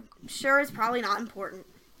doing, I'm sure is probably not important.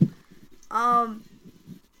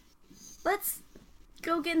 Let's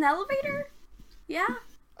go get an elevator? Yeah?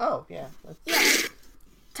 Oh, yeah. Yeah.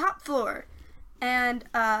 Top floor. And,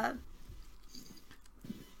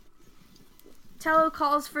 Tello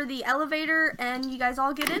calls for the elevator, and you guys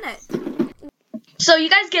all get in it. So you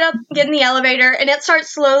guys get in the elevator, and it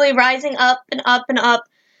starts slowly rising up and up and up.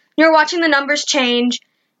 You're watching the numbers change,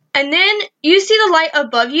 and then you see the light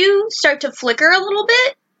above you start to flicker a little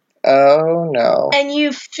bit, Oh, no. and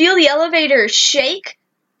you feel the elevator shake,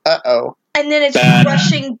 Uh-oh. and then it's Bad.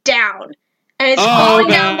 rushing down. And it's Oh, falling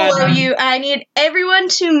down bad. below you, and I need everyone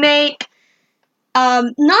to make, not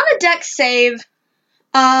a dex save,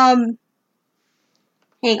 hang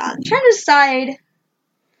on, I'm trying to decide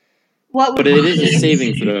what would But it be. is a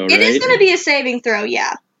saving throw, right? It is going to be a saving throw,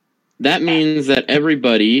 yeah. That means that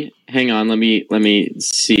everybody. Hang on, let me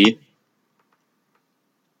see.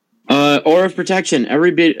 Aura of protection.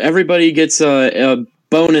 Everybody gets a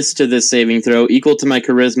bonus to this saving throw equal to my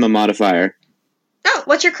charisma modifier. Oh,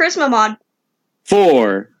 what's your charisma mod?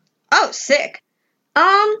 4. Oh, sick.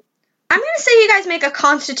 I'm gonna say you guys make a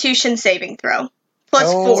Constitution saving throw. Plus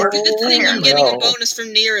Oh. 4. Good thing I'm getting No. a bonus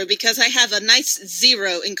from Nero because I have a nice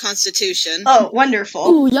 0 in Constitution. Oh, wonderful.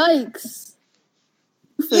 Ooh, yikes.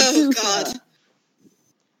 Oh, God.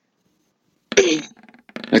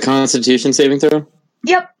 A Constitution saving throw.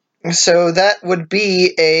 Yep. So that would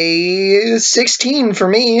be a 16 for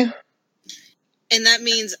me. And that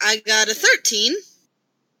means I got a 13.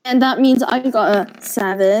 And that means I got a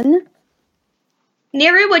 7.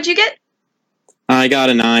 Neru, what'd you get? I got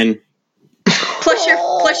a 9. Plus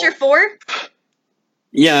your 4?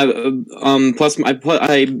 Yeah. Plus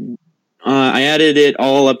I added it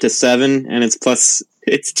all up to 7, and it's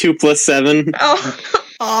 2 plus 7. Oh.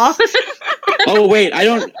 Aw. Oh wait,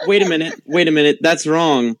 wait a minute. That's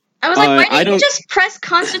wrong. I was like, why I didn't you don't- just press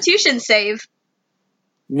Constitution save?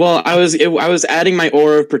 Well, I was adding my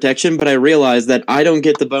aura of protection, but I realized that I don't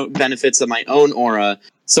get the benefits of my own aura,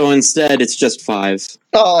 so instead it's just 5.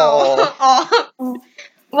 Oh. Aw.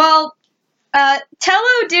 Well,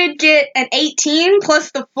 Tello did get an 18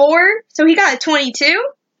 plus the 4, so he got a 22.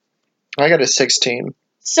 I got a 16.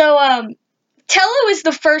 So, Tello is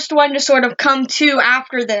the first one to sort of come to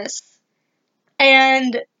after this.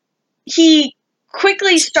 And he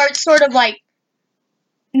quickly starts sort of, like,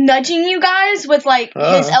 nudging you guys with, like,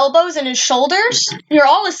 his elbows and his shoulders. You're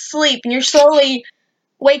all asleep, and you're slowly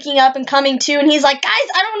waking up and coming to, and he's like, guys,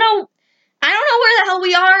 I don't know where the hell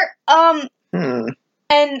we are.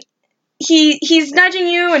 And he's nudging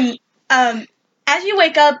you, and, as you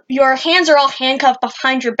wake up, your hands are all handcuffed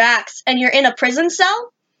behind your backs, and you're in a prison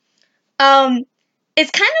cell.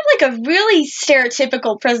 It's kind of like a really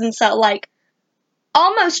stereotypical prison cell, like,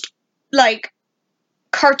 almost, like,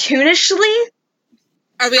 cartoonishly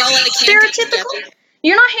Are we all like handcuffed stereotypical. together?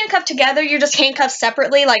 You're not handcuffed together, you're just handcuffed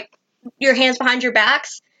separately, like, your hands behind your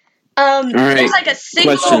backs. right, There's like a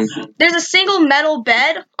single, question. there's a single metal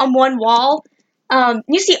bed on one wall.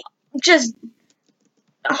 You see just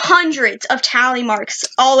hundreds of tally marks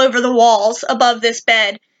all over the walls above this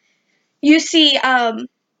bed. You see,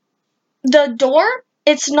 the door,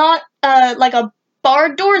 it's not, like a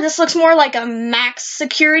barred door. This looks more like a max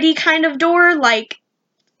security kind of door, like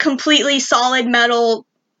completely solid metal,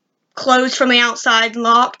 closed from the outside,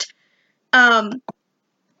 locked. And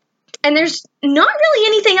there's not really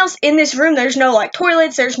anything else in this room. There's no, like,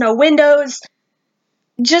 toilets, there's no windows.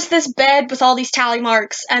 Just this bed with all these tally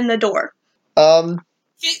marks and the door. So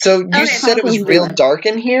you Okay. said it was real dark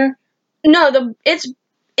in here? No,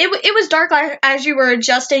 it was dark like, as you were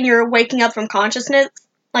adjusting, you're waking up from consciousness,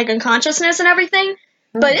 like unconsciousness and everything.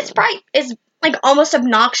 But it's bright. It's, like, almost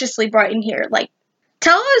obnoxiously bright in here. Like,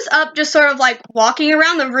 Tello's up just sort of, like, walking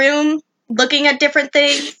around the room, looking at different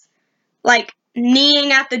things, like,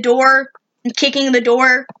 kneeing at the door, and kicking the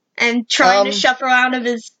door, and trying to shuffle out of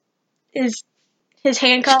his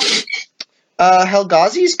handcuffs.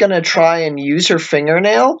 Helgazi's gonna try and use her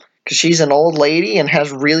fingernail, because she's an old lady and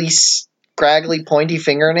has really scraggly, pointy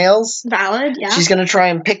fingernails. Valid, yeah. She's gonna try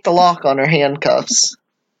and pick the lock on her handcuffs.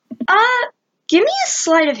 Give me a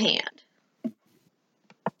sleight of hand.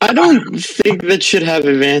 I don't think that should have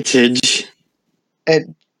advantage. It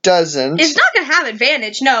doesn't. It's not gonna have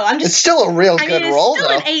advantage, no. It's still a real good it's roll, still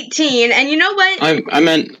though. an 18, and you know what?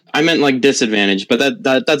 I meant like disadvantage, but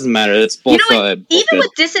that doesn't matter. It's both. You know what? Both Even good.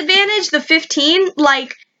 with disadvantage, the 15,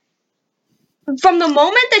 like, from the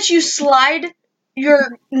moment that you slide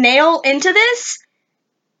your nail into this,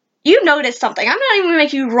 you notice something. I'm not even going to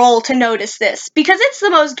make you roll to notice this, because it's the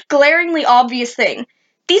most glaringly obvious thing.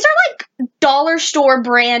 These are like dollar store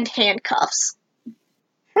brand handcuffs.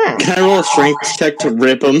 Can I roll a strength check to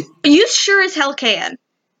rip them? You sure as hell can.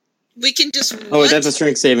 We can just. Oh, that's a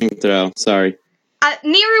strength saving throw. Sorry.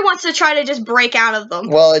 Neru wants to try to just break out of them.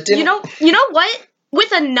 Well, it didn't. You know what?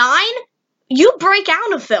 With a 9, you break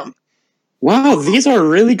out of them. Wow, these are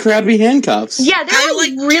really crappy handcuffs. Yeah,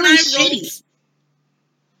 they're really shitty.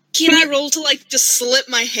 Can I roll to just slip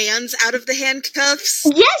my hands out of the handcuffs?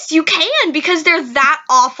 Yes, you can, because they're that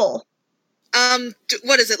awful.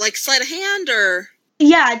 What is it, sleight of hand, or?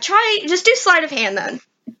 Yeah, just do sleight of hand then.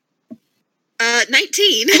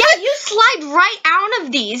 19. Yeah, you slide right out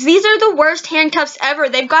of these. These are the worst handcuffs ever.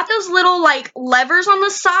 They've got those little, levers on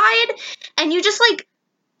the side, and you just,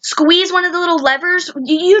 squeeze one of the little levers.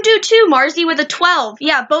 You do too, Marzi, with a 12.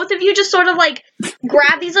 Yeah, both of you just sort of,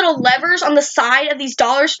 grab these little levers on the side of these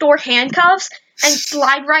dollar store handcuffs and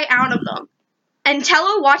slide right out of them. And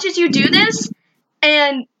Tello watches you do this,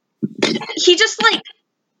 and he just,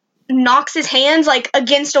 knocks his hands,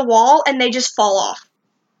 against a wall, and they just fall off.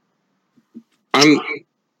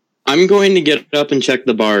 I'm going to get up and check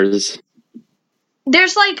the bars.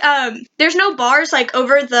 There's there's no bars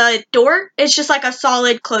over the door. It's just a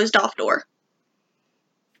solid closed off door.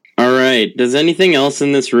 Alright, does anything else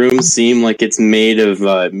in this room seem like it's made of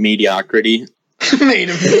mediocrity? Made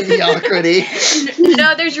of mediocrity.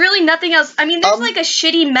 No, there's really nothing else. I mean, there's a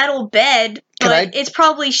shitty metal bed, but it's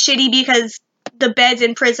probably shitty because the beds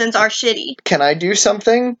in prisons are shitty. Can I do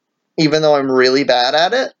something, even though I'm really bad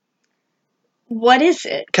at it? What is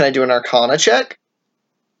it? Can I do an Arcana check?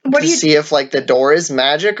 What do you see if the door is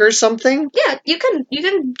magic or something? Yeah, you can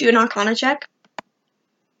do an Arcana check.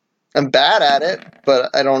 I'm bad at it,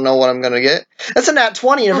 but I don't know what I'm gonna get. That's a nat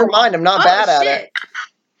 20. Never mind. I'm not bad at it.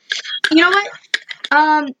 You know what?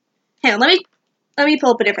 Hang on. Let me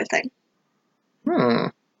pull up a different thing.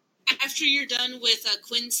 After you're done with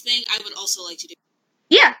Quinn's thing, I would also like to do.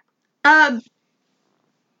 Yeah.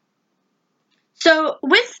 So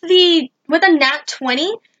with a nat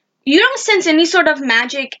 20, you don't sense any sort of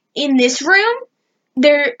magic in this room.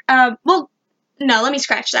 No, let me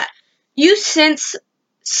scratch that. You sense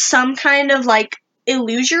some kind of,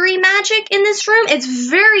 illusory magic in this room. It's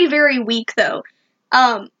very, very weak, though.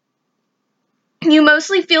 You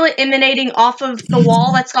mostly feel it emanating off of the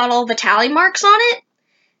wall that's got all the tally marks on it.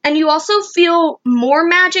 And you also feel more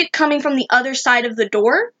magic coming from the other side of the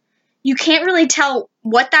door. You can't really tell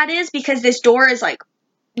what that is because this door is,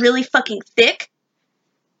 really fucking thick.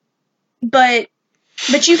 But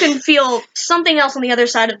you can feel something else on the other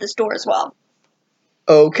side of this door as well.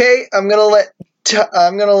 Okay, I'm gonna let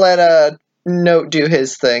Note do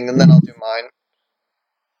his thing, and then I'll do mine.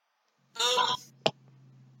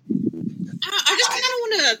 I just kind of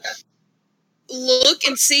want to look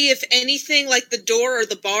and see if anything the door or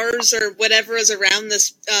the bars or whatever is around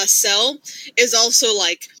this cell is also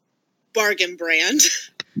bargain brand.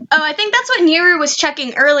 Oh, I think that's what Neru was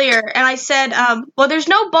checking earlier, and I said, well, there's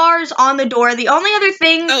no bars on the door. The only other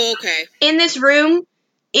thing in this room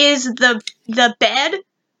is the bed,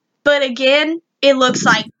 but again, it looks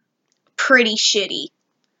pretty shitty.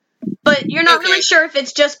 But you're not really sure if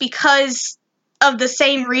it's just because of the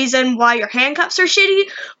same reason why your handcuffs are shitty,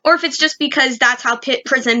 or if it's just because that's how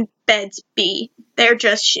prison beds be. They're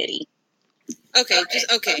just shitty. Okay.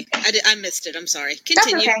 I missed it. I'm sorry.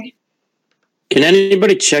 Continue. That's okay. Can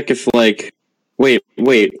anybody check if, wait,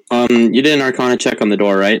 you did an Arcana check on the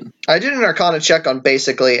door, right? I did an Arcana check on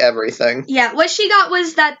basically everything. Yeah, what she got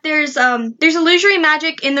was that there's illusory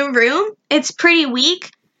magic in the room. It's pretty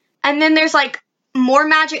weak. And then there's, more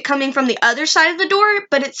magic coming from the other side of the door,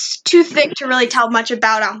 but it's too thick to really tell much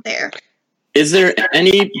about out there. Is there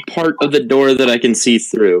any part of the door that I can see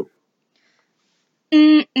through?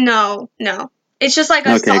 No. It's just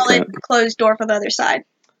a solid closed door from the other side.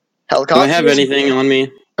 Do I have anything on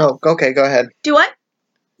me? Oh, okay, go ahead. Do what?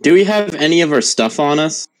 Do we have any of our stuff on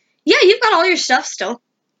us? Yeah, you've got all your stuff still.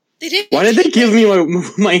 Why did they give me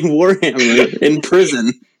my Warhammer in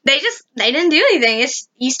prison? They didn't do anything.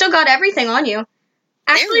 You still got everything on you.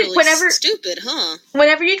 Actually, They're really stupid, huh?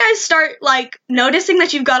 Whenever you guys start, noticing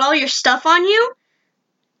that you've got all your stuff on you,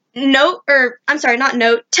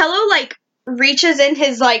 Tello, reaches in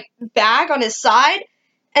his, bag on his side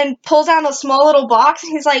and pulls out a small little box,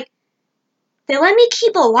 and he's like, they let me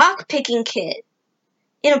keep a lockpicking kit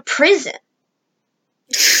in a prison.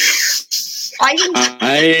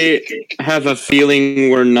 I have a feeling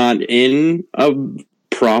we're not in a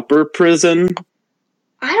proper prison.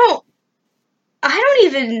 I don't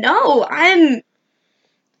even know.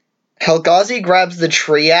 Helgazi grabs the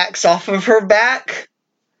tree axe off of her back,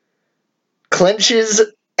 clenches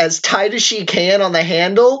as tight as she can on the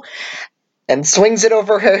handle, and swings it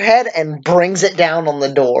over her head and brings it down on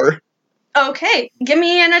the door. Okay, give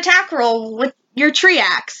me an attack roll with your tree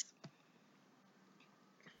axe.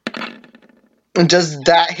 Does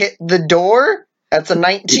that hit the door? That's a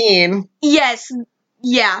 19. Yes,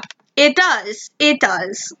 yeah, it does. It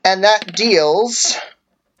does. And that deals...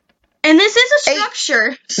 And this is a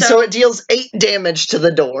structure, so it deals 8 damage to the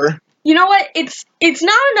door. You know what? It's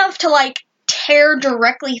not enough to, like, tear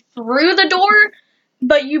directly through the door,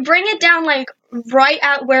 but you bring it down, like, right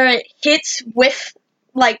at where it hits with,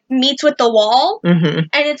 like, meets with the wall, and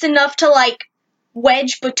it's enough to, like,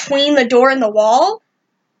 wedge between the door and the wall.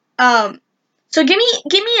 So give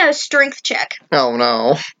me a strength check. Oh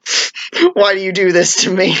no. Why do you do this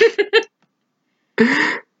to me?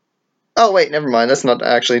 Oh wait, never mind. That's not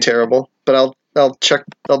actually terrible. But I'll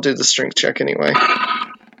do the strength check anyway.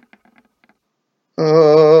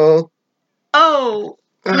 Oh,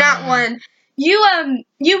 not one. You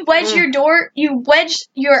wedge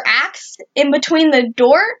your axe in between the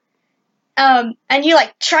door, and you're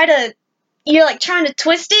trying to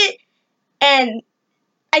twist it, and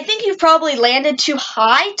I think you've probably landed too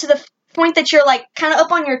high to the point that you're like kind of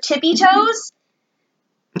up on your tippy toes.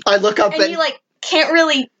 I look up and you like can't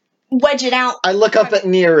really wedge it out. I look up at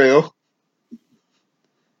Niru.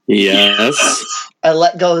 Yes. I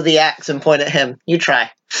let go of the axe and point at him. You try.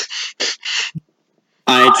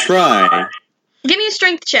 I try. Give me a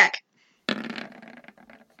strength check. 5.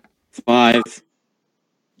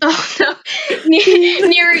 Oh no,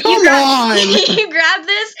 Niru, you grab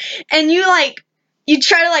this and you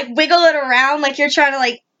try to like wiggle it around like you're trying to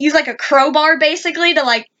like use like a crowbar basically to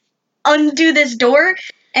like undo this door,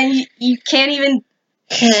 and you can't even.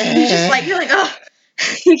 You're like, oh,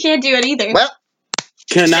 you can't do it either. Well,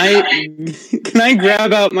 can I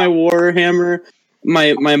grab out my warhammer,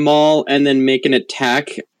 my maul, and then make an attack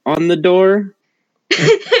on the door?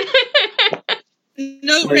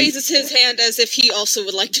 Note raises his hand as if he also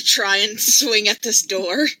would like to try and swing at this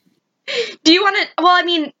door. Do you want to? Well, I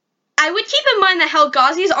mean, I would keep in mind that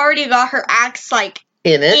Helgazi's already got her axe like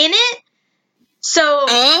in it. So,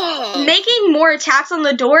 making more attacks on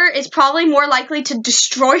the door is probably more likely to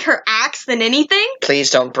destroy her axe than anything. Please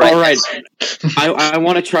don't break. All right, I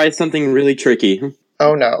want to try something really tricky.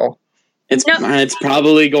 Oh no! It's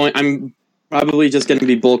probably going. I'm probably just going to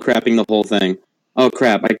be bullcrapping the whole thing. Oh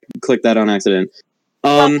crap! I clicked that on accident.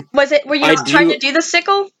 Were you trying to do the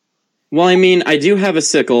sickle? Well, I mean, I do have a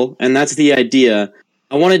sickle, and that's the idea.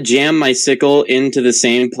 I want to jam my sickle into the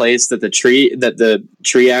same place that the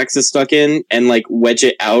tree axe is stuck in, and like wedge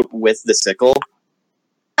it out with the sickle.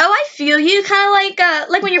 Oh, I feel you. Kind of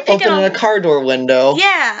like when you're picking opening a car door window.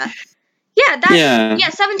 Yeah.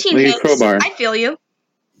 17 like hits. A crowbar. I feel you.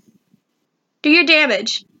 Do your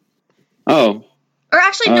damage. Oh. Or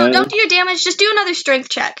actually, no, don't do your damage. Just do another strength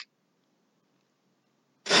check.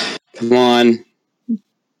 Come on.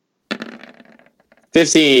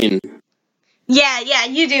 15. Yeah,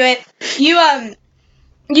 you do it.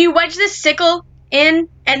 You wedge this sickle in,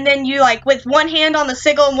 and then you, like, with one hand on the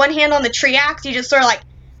sickle and one hand on the tree axe, you just sort of, like,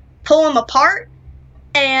 pull them apart,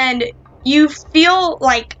 and you feel,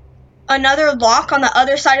 like, another lock on the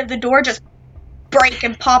other side of the door just break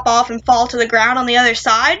and pop off and fall to the ground on the other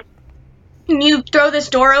side. And you throw this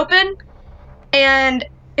door open, and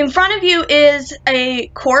in front of you is a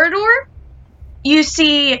corridor. You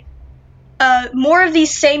see more of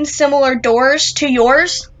these same similar doors to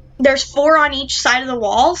yours. There's 4 on each side of the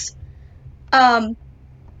walls.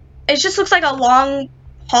 It just looks like a long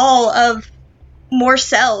hall of more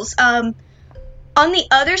cells. On the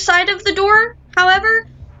other side of the door, however,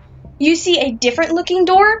 you see a different looking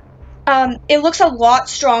door. It looks a lot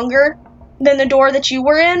stronger than the door that you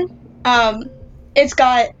were in. It's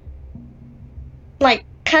got like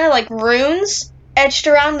kind of like runes etched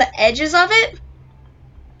around the edges of it.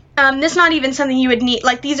 This is not even something you would need.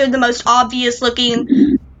 Like, these are the most obvious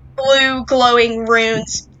looking blue glowing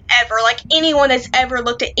runes ever. Like, anyone that's ever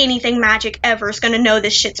looked at anything magic ever is going to know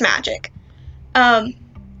this shit's magic.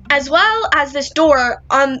 As well as this door,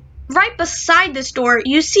 right beside this door,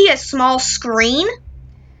 you see a small screen.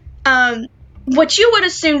 What you would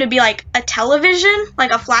assume to be like a television,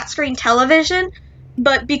 like a flat screen television,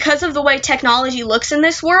 but because of the way technology looks in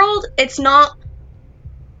this world, it's not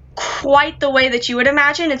quite the way that you would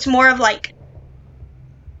imagine. It's more of like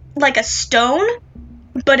a stone,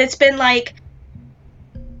 but it's been like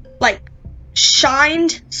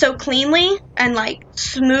shined so cleanly and like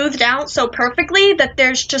smoothed out so perfectly that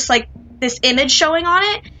there's just like this image showing on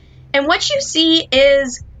it. And what you see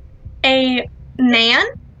is a man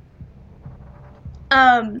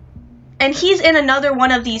and he's in another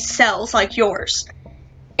one of these cells like yours.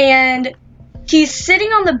 And he's sitting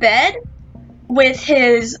on the bed with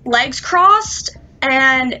his legs crossed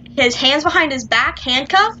and his hands behind his back,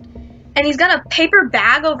 handcuffed, and he's got a paper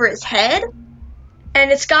bag over his head,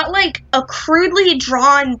 and it's got like a crudely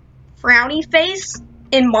drawn frowny face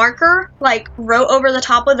in marker, like wrote over the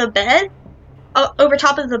top of the bed, over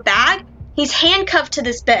top of the bag. He's handcuffed to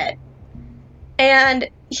this bed, and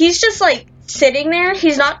he's just like sitting there.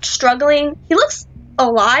 He's not struggling. He looks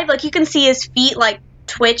alive. Like you can see his feet like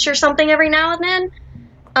twitch or something every now and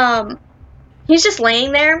then. He's just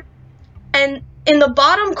laying there, and in the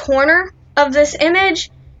bottom corner of this image,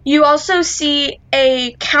 you also see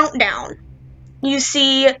a countdown. You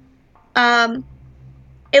see, it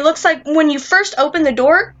looks like when you first open the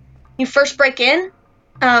door, you first break in,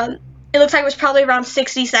 it looks like it was probably around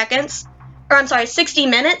 60 seconds. Or, I'm sorry, 60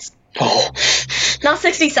 minutes. Oh. Not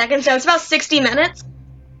 60 seconds, no, it's about 60 minutes.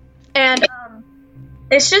 And,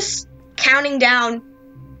 it's just counting down.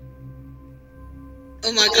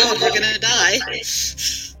 Oh my god, we're gonna die.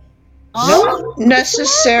 Not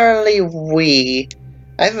necessarily we.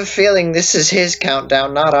 I have a feeling this is his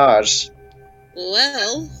countdown, not ours.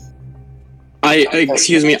 Well...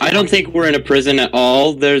 Excuse me, I don't think we're in a prison at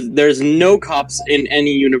all. There's no cops in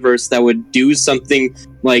any universe that would do something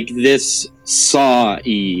like this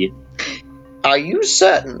Saw-y. Are you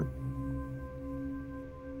certain?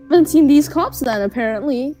 Haven't seen these cops then,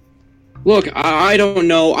 apparently. Look, I don't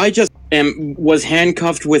know. I just was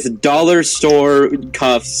handcuffed with dollar store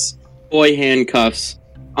cuffs, boy handcuffs.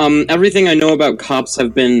 Everything I know about cops has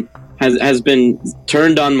been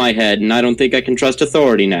turned on my head, and I don't think I can trust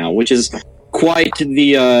authority now, which is quite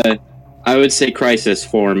the, I would say, crisis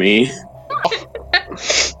for me.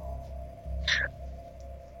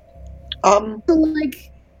 So,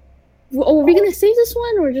 like, are we gonna save this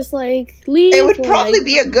one, or just, like, leave? It would or, probably like...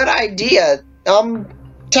 be a good idea.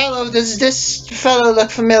 Tello, does this fellow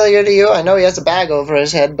look familiar to you? I know he has a bag over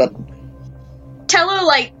his head, but... Tello,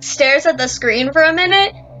 like, stares at the screen for a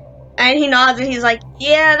minute, and he nods, and he's like,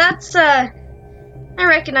 yeah, that's, I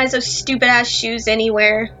recognize those stupid-ass shoes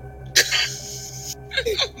anywhere.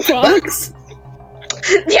 Crocs?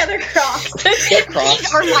 The other Crocs. They're Crocs.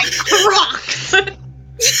 These are my Crocs!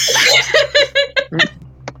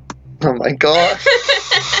 Oh my god.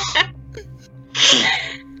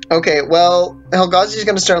 Okay, well, Helgazi's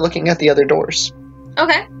gonna start looking at the other doors.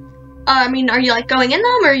 Okay. I mean, are you, like, going in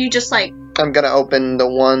them, or are you just, like... I'm gonna open the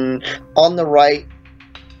one on the right,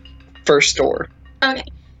 first door. Okay.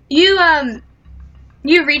 You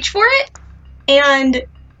reach for it, and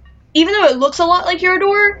even though it looks a lot like your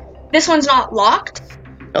door, this one's not locked.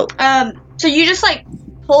 Oh. So you just, like,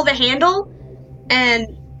 pull the handle,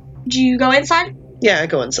 and do you go inside? Yeah, I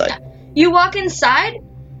go inside. You walk inside,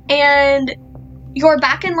 and you're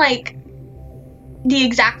back in, like, the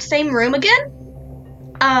exact same room again.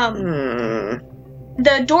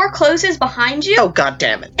 The door closes behind you. Oh, god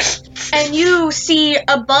damn it. And you see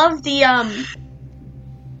above the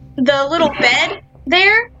little bed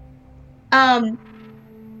there,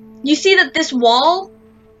 you see that this wall,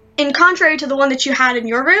 in contrary to the one that you had in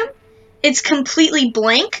your room, it's completely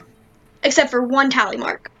blank, except for one tally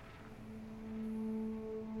mark.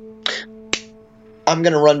 I'm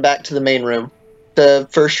gonna run back to the main room. The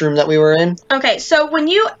first room that we were in. Okay, so when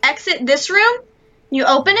you exit this room, you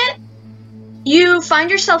open it, you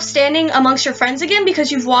find yourself standing amongst your friends again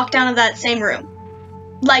because you've walked out of that same room.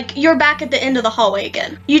 Like, you're back at the end of the hallway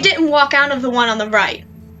again. You didn't walk out of the one on the right.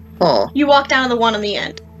 Oh. You walked down to the one on the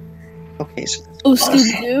end. Okay, so... Oh,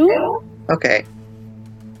 Scooby-Doo? Okay.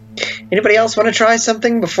 Anybody else want to try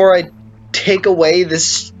something before I take away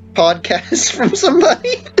this podcast from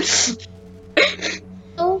somebody?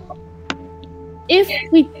 Oh.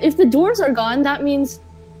 If the doors are gone, that means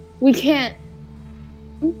we can't...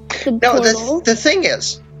 The thing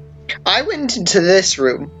is, I went into this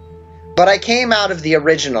room, but I came out of the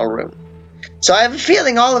original room. So I have a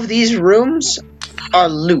feeling all of these rooms are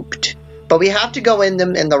looped, but we have to go in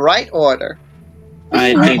them in the right order.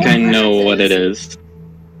 I think I know what it is.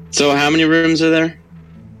 So how many rooms are there?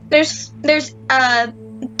 There's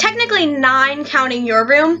technically 9 counting your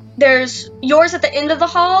room. There's yours at the end of the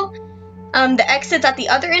hall, the exit's at the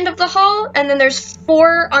other end of the hall, and then there's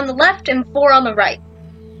 4 on the left and 4 on the right.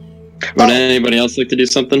 Would anybody else like to do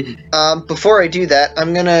something? Before I do that,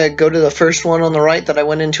 I'm gonna go to the first one on the right that I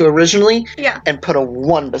went into originally, and put a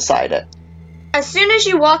 1 beside it. As soon as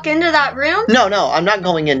you walk into that room... No, I'm not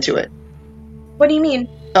going into it. What do you mean?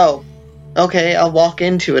 Oh, okay, I'll walk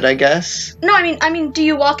into it, I guess. No, I mean, do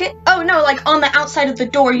you walk it? Oh, no, like on the outside of the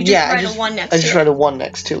door, you just write a 1 next to it. I just write a 1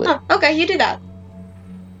 next to it. Oh, okay, you do that.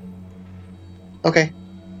 Okay.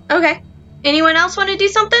 Okay. Anyone else want to do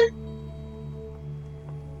something?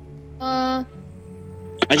 I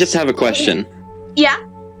just have a question. Yeah.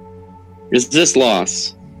 Is this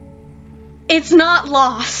loss? It's not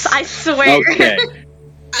loss, I swear. Okay.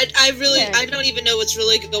 I don't even know what's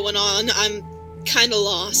really going on. I'm kind of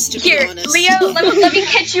lost, to Here, be honest. Leo, let me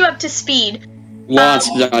catch you up to speed.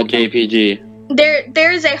 Lost.jpg.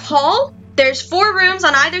 There's a hall. There's 4 rooms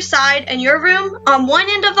on either side, and your room on one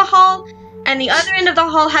end of the hall, and the other end of the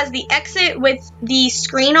hall has the exit with the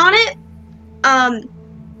screen on it.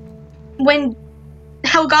 When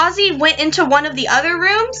Helgazi went into one of the other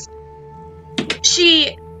rooms,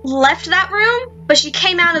 she left that room, but she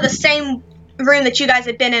came out of the same room that you guys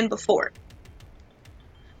had been in before.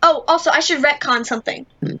 Oh, also, I should retcon something.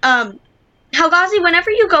 Helgazi, whenever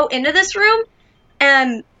you go into this room,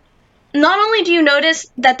 not only do you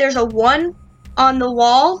notice that there's a 1 on the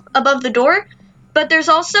wall above the door, but there's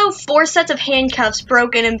also 4 sets of handcuffs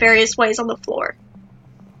broken in various ways on the floor.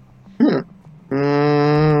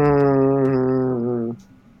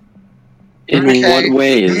 In what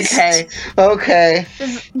ways? Okay.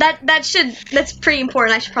 That's pretty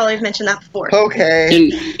important. I should probably have mentioned that before.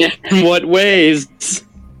 Okay. In what ways?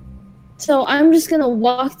 So I'm just gonna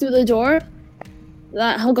walk through the door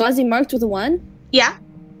that Helgazi marked with a 1. Yeah?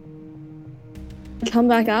 Come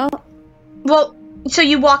back out. Well, so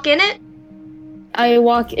you walk in it? I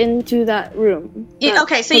walk into that room.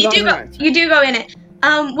 Okay, so you do go in it.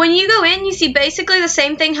 When you go in, you see basically the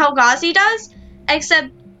same thing Helgazi does,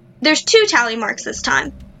 except there's 2 tally marks this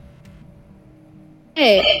time.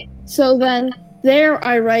 Hey, so then there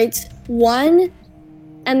I write 1,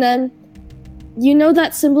 and then you know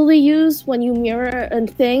that symbol they use when you mirror a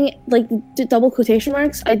thing, like the double quotation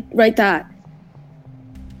marks? I write that.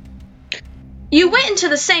 You went into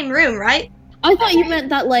the same room, right? I thought you meant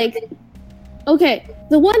that, like, okay,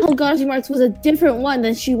 the one Helgazi marks was a different one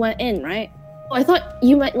than she went in, right? Oh, I thought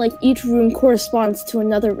you meant, like, each room corresponds to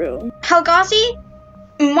another room. Helgazi,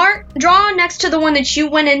 draw next to the one that you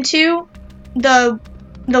went into the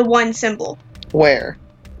 1 symbol. Where?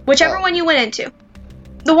 Whichever one you went into.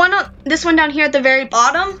 The one this one down here at the very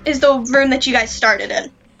bottom is the room that you guys started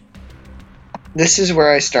in. This is where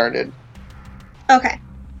I started. Okay.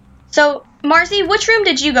 So, Marcy, which room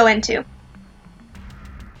did you go into?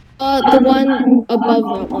 The one above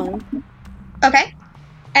that one. Okay.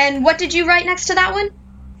 And what did you write next to that one?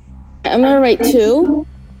 I'm gonna write 2.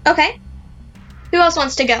 Okay. Who else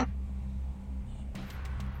wants to go?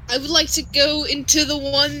 I would like to go into the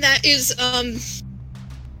one that is,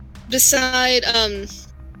 beside,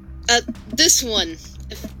 this one.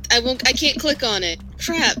 I can't click on it.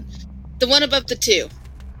 Crap. The one above the 2.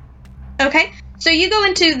 Okay. So you go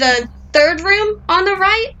into the 3rd room on the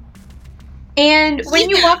right, and when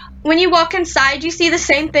you walk inside, you see the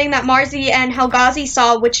same thing that Marzi and Helgazi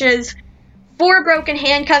saw, which is 4 broken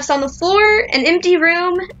handcuffs on the floor, an empty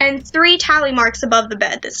room, and 3 tally marks above the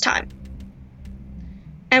bed this time.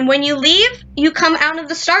 And when you leave, you come out of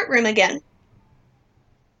the start room again.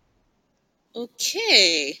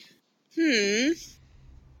 Okay.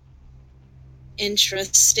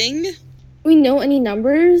 Interesting. Do we know any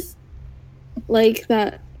numbers? Like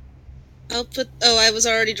that I was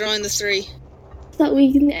already drawing the 3. that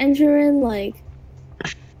we can enter in, like...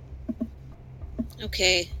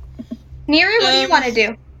 Okay. Neru, what do you want to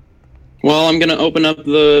do? Well, I'm gonna open up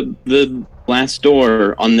the last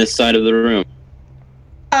door on this side of the room.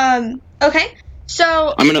 Okay.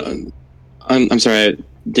 So... I'm sorry,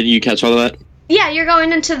 did you catch all of that? Yeah, you're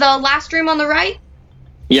going into the last room on the right?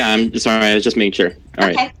 Yeah, I'm sorry, I was just making sure.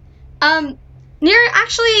 Alright. Okay. Neru,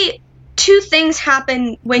 actually... 2 things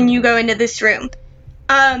happen when you go into this room.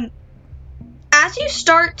 As you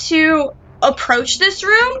start to approach this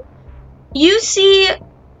room, you see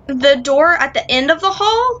the door at the end of the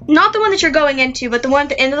hall, not the one that you're going into, but the one at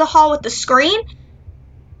the end of the hall with the screen.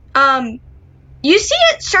 You see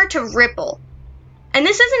it start to ripple. And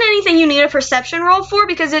this isn't anything you need a perception roll for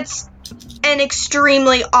because it's an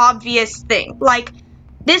extremely obvious thing. Like,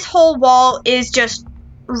 this whole wall is just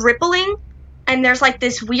rippling. And there's like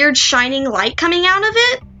this weird shining light coming out of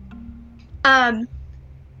it.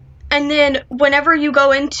 And then whenever you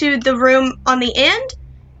go into the room on the end,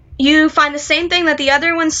 you find the same thing that the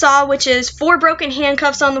other one saw, which is 4 broken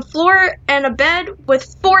handcuffs on the floor and a bed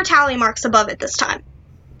with 4 tally marks above it this time.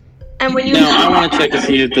 And when you I want to check to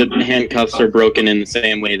see if the handcuffs are broken in the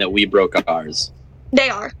same way that we broke ours. They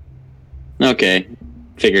are. Okay,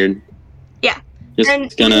 figured. Yeah. Just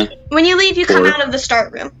and gonna... When you leave, you come out of the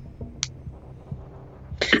start room.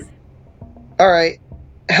 Alright.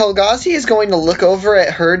 Helgazi is going to look over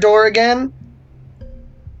at her door again.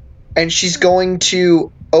 And she's going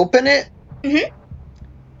to open it Mhm.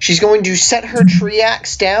 She's going to set her tree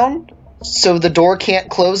axe down so the door can't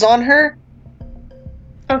close on her,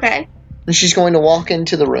 Okay. and she's going to walk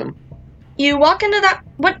into the room. You walk into that.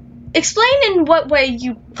 What? Explain in what way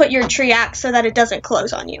you put your tree axe so that it doesn't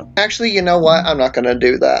close on you. Actually, you know what? I'm not going to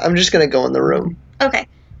do that. I'm just going to go in the room. Okay.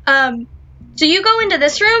 So you go into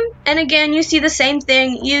this room, and again, you see the same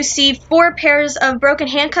thing. You see 4 pairs of broken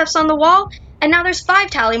handcuffs on the wall, and now there's 5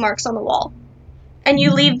 tally marks on the wall. And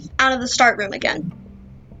you leave out of the start room again.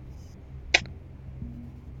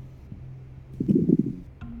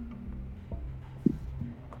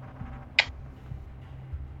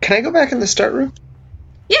 Can I go back in the start room?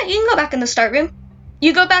 Yeah, you can go back in the start room.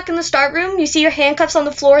 You go back in the start room, you see your handcuffs on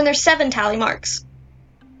the floor, and there's 7 tally marks.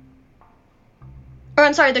 Or,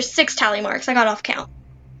 I'm sorry, there's 6 tally marks. I got off count.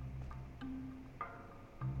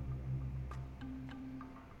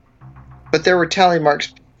 But there were tally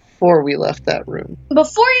marks before we left that room.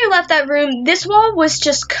 Before you left that room, this wall was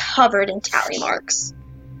just covered in tally marks.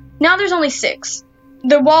 Now there's only 6.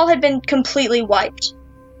 The wall had been completely wiped.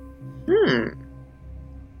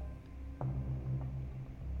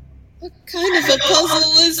 What kind of a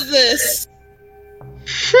puzzle is this?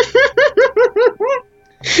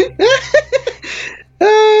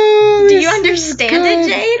 Oh, Do you this is understand it, good.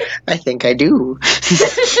 Jade? I think I do.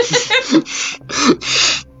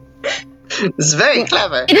 It's very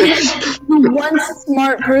clever. The one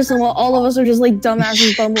smart person while all of us are just like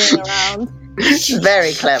dumbasses bumbling around. It's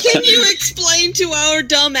very clever. Can you explain to our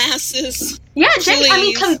dumbasses? Yeah, Jade, I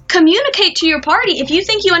mean, Please. communicate to your party. If you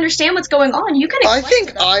think you understand what's going on, you can I explain think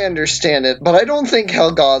to them. I understand it, but I don't think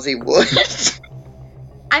Helgazi would.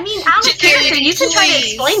 I mean, out of Jade, character, you can try to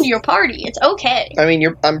please. explain to your party. It's okay. I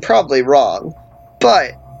mean, I'm probably wrong.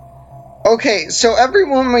 But, okay, so every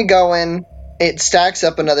room we go in, it stacks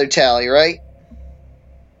up another tally, right?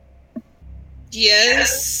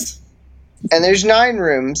 Yes. And there's 9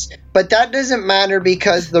 rooms, but that doesn't matter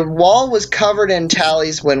because the wall was covered in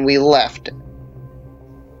tallies when we left.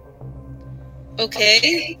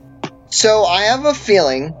 Okay. So I have a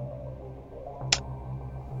feeling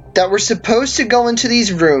that we're supposed to go into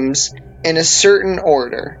these rooms in a certain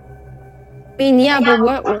order. I mean, yeah, but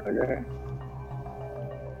what order?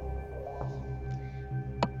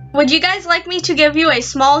 Would you guys like me to give you a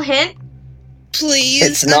small hint? Please.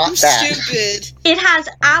 It's not I'm that. stupid. It has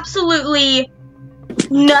absolutely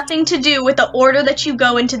nothing to do with the order that you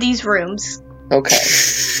go into these rooms. Okay.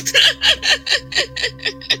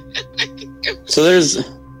 So there's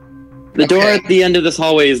the door Okay. at the end of this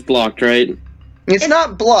hallway is blocked, right? It's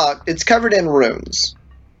not blocked, it's covered in runes.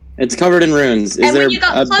 It's covered in runes. Is And there when you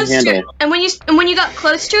got a close to handle? it, and when you got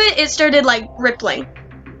close to it, it started like rippling.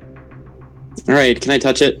 All right, can I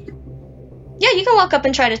touch it? Yeah, you can walk up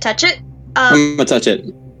and try to touch it. I'm gonna touch it.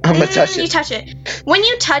 I'm gonna touch You it. touch it. When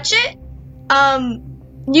you touch it,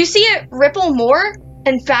 you see it ripple more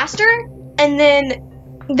and faster, and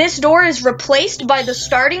then this door is replaced by the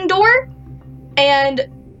starting door, and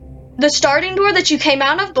the starting door that you came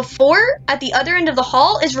out of before at the other end of the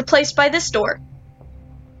hall is replaced by this door.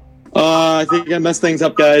 I think I messed things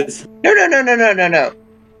up, guys. No.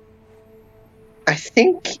 I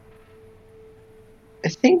think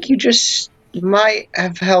you just might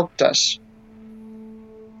have helped us.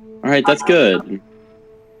 All right, that's good.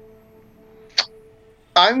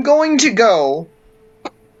 I'm going to go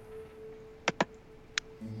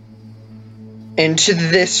into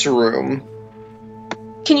this room.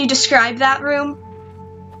 Can you describe that room?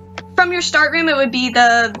 From your start room, it would be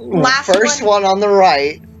the last First one on the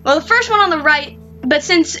right. Well, the first one on the right, but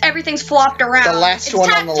since everything's flopped around, The last it's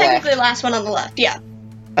one on the technically left. the last one on the left. Yeah.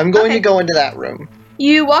 I'm going Okay. to go into that room.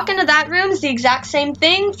 You walk into that room, it's the exact same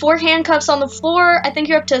thing. 4 handcuffs on the floor. I think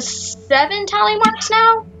you're up to 7 tally marks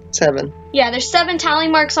now. 7. Yeah, there's 7 tally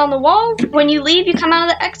marks on the wall. When you leave, you come out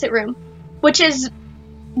of the exit room, which is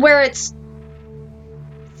where it's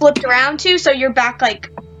flipped around to, so you're back like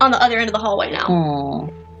on the other end of the hallway now. Oh.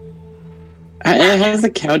 Has the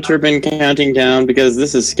counter been counting down? Because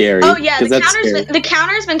this is scary. Oh yeah, 'Cause the that's scary.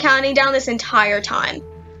 counter's been counting down this entire time.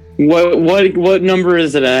 What number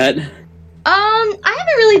is it at? I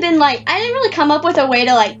haven't really been like, I didn't really come up with a way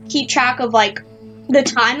to like keep track of like the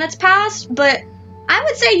time that's passed, but I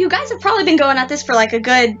would say you guys have probably been going at this for like a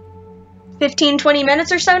good 15-20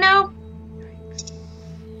 minutes or so now.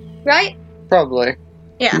 Right? Probably.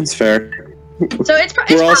 Yeah. That's fair. So it's We're all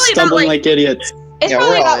probably about stumbling like like idiots. it's Yeah,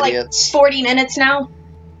 probably we're all about like idiots. 40 minutes now.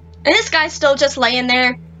 And this guy's still just laying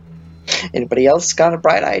there. Anybody else got a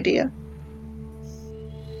bright idea?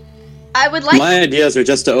 I would like My ideas are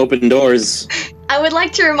just to open doors. I would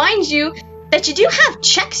like to remind you that you do have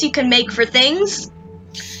checks you can make for things.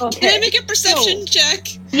 Okay. Can I make a perception check?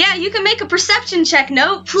 Yeah, you can make a perception check.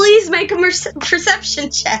 No, please make a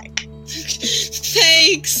perception check.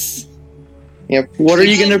 Thanks. What are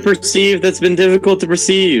you going to perceive that's been difficult to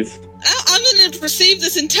perceive? I'm gonna perceive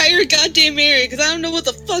this entire goddamn area because I don't know what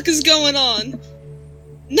the fuck is going on.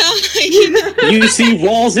 9. You see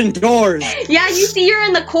walls and doors. Yeah, you see you're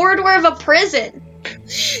in the corridor of a prison.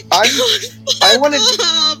 I want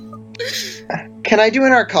to. Can I do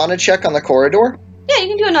an Arcana check on the corridor? Yeah, you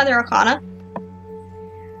can do another Arcana.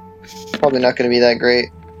 Probably not going to be that great.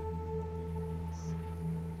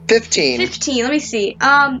 15. 15, let me see.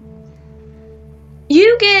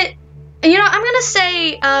 You get... You know, I'm gonna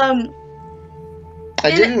say,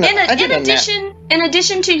 in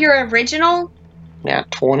addition to your original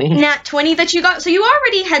Nat 20. Nat 20 that you got, so you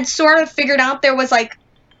already had sort of figured out there was, like,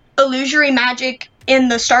 illusory magic in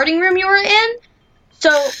the starting room you were in,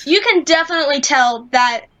 so you can definitely tell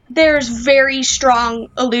that there's very strong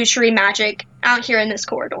illusory magic out here in this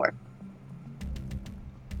corridor.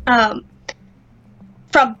 From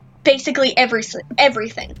basically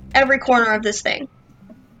everything. Every corner of this thing.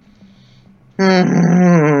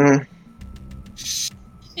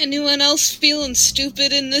 Anyone else feeling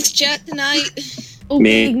stupid in this chat tonight?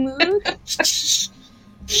 Me. Big mood?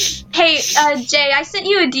 Hey, Jay, I sent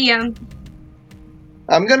you a DM.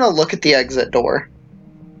 I'm going to look at the exit door.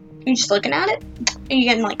 You just looking at it? Are you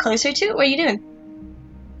getting, like, closer to it? What are you doing?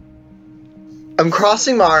 I'm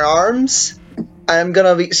crossing my arms. I'm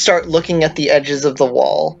going to start looking at the edges of the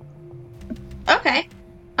wall. Okay.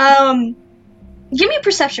 Give me a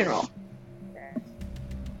perception roll.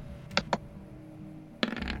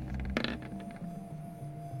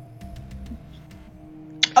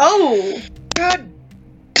 Oh! God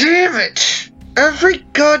damn it! Every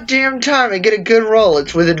goddamn time I get a good roll,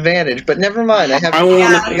 it's with advantage. But never mind. I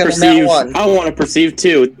want to perceive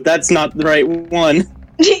too. That's not the right one.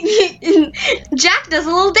 Jack does a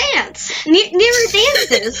little dance. Nearer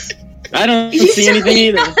dances. I don't see anything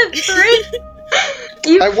either.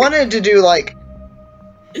 I wanted to do like.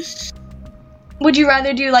 Would you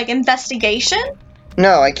rather do like investigation?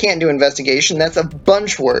 No, I can't do investigation. That's a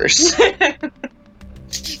bunch worse.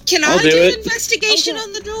 Can I do investigation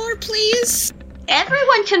on the door, please?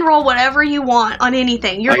 Everyone can roll whatever you want on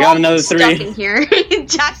anything. You're I got another stuck 3 in here.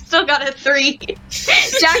 Jack still got a 3.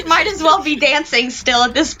 Jack might as well be dancing still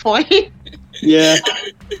at this point. Yeah.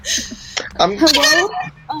 Hello?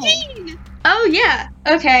 Oh yeah.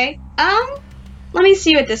 Okay. Let me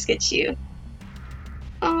see what this gets you.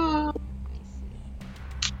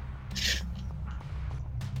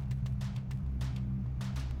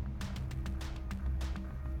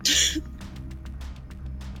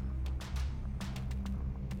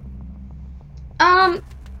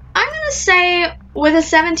 I'm gonna say with a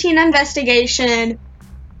 17 investigation,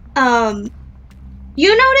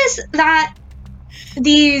 you notice that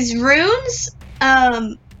these runes,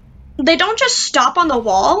 they don't just stop on the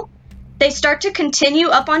wall. They start to continue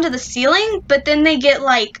up onto the ceiling, but then they get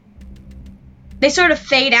like, they sort of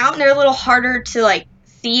fade out and they're a little harder to like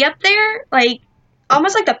see up there. Like,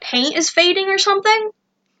 almost like the paint is fading or something.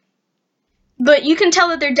 But you can tell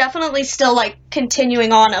that they're definitely still like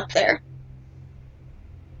continuing on up there.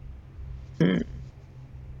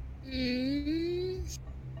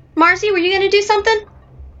 Marcy, were you gonna do something?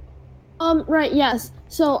 Right, yes.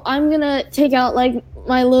 So I'm gonna take out like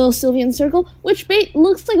my little Sylvian circle, which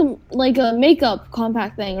looks like a makeup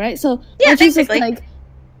compact thing, right? So yeah, she's just basically like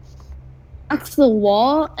acts the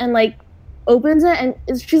wall and like opens it, and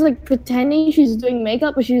she's like pretending she's doing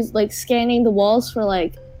makeup, but she's like scanning the walls for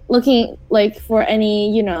like looking like for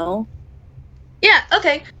any, you know. Yeah.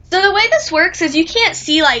 Okay. So the way this works is you can't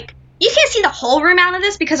see the whole room out of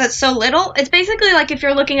this because it's so little. It's basically like if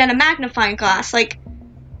you're looking at a magnifying glass, like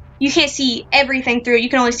you can't see everything through it. You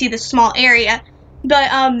can only see this small area.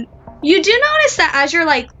 But you do notice that as you're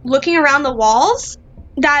like looking around the walls,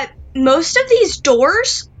 that most of these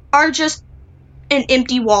doors are just an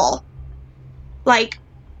empty wall. Like,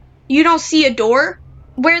 you don't see a door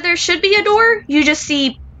where there should be a door. You just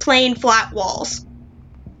see plain flat walls.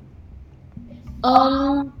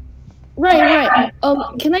 Right.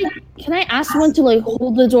 Can I ask one to like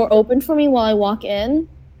hold the door open for me while I walk in?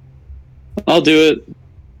 I'll do it.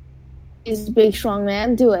 He's a big, strong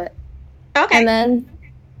man. Do it. Okay. And then,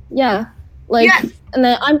 yeah, and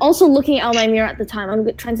then I'm also looking out my mirror at the time.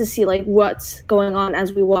 I'm trying to see like what's going on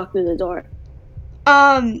as we walk through the door.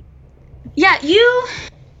 Yeah,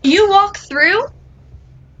 you walk through.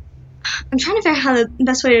 I'm trying to figure out how the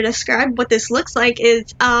best way to describe what this looks like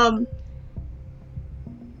is,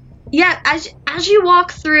 yeah, as you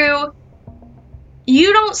walk through,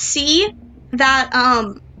 you don't see that,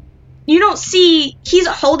 you don't see, he's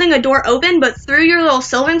holding a door open, but through your little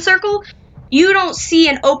sylvan circle, you don't see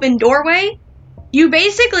an open doorway. You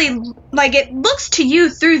basically, like, it looks to you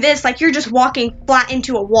through this like you're just walking flat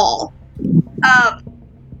into a wall.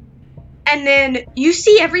 And then you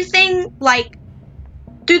see everything, like,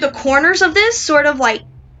 through the corners of this sort of, like,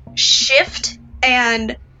 shift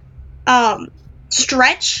and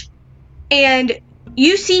stretch. And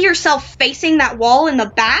you see yourself facing that wall in the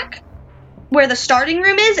back where the starting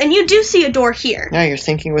room is, and you do see a door here. Now you're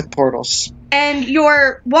thinking with portals. And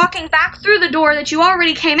you're walking back through the door that you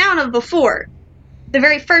already came out of before. The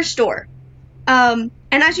very first door. And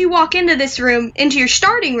as you walk into this room, into your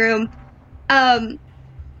starting room,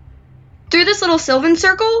 through this little sylvan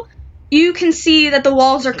circle, you can see that the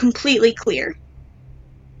walls are completely clear.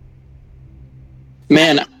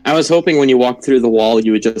 Man, I was hoping when you walked through the wall,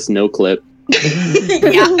 you would just no-clip.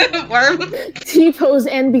 Yeah, worm. T-pose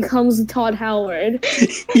and becomes Todd Howard.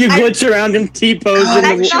 You glitch around and T-pose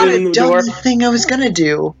in the door. Dumb thing I was gonna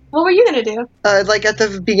do. What were you gonna do? Like at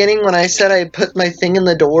the beginning when I said I put my thing in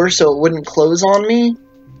the door so it wouldn't close on me.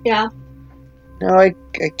 Yeah. Now I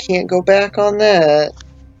can't go back on that.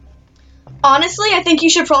 Honestly, I think you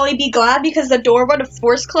should probably be glad because the door would have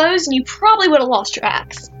force closed and you probably would have lost your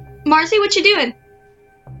axe. Marcy, what you doing?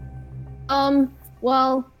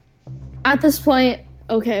 Well, at this point,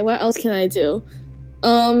 okay, what else can I do?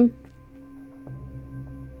 I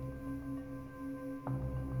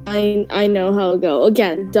know how to go.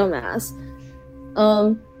 Again, dumbass.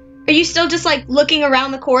 Are you still just, like, looking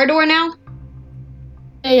around the corridor now?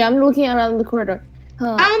 Hey, I'm looking around the corridor.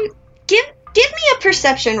 Give me a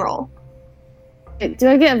perception roll. Do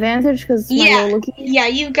I get advantage because Yeah, looking? yeah,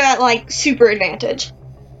 you've got, like, super advantage.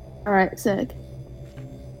 Alright, sick.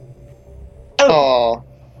 Oh.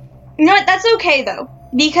 You know what, that's okay, though,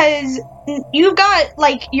 because you've got,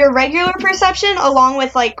 like, your regular perception along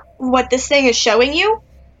with, like, what this thing is showing you.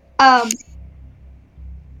 And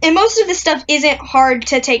most of this stuff isn't hard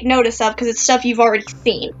to take notice of because it's stuff you've already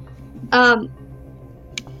seen. So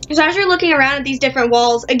as you're looking around at these different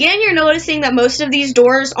walls, again, you're noticing that most of these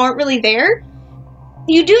doors aren't really there.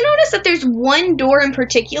 You do notice that there's one door in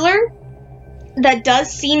particular that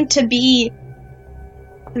does seem to be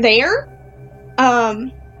there.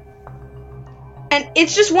 And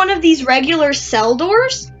it's just one of these regular cell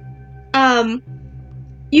doors.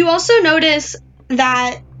 You also notice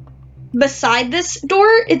that beside this door,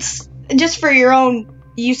 it's just for your own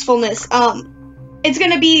usefulness. It's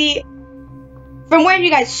gonna be from where you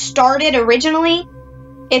guys started originally.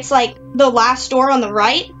 It's like the last door on the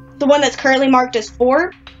right, the one that's currently marked as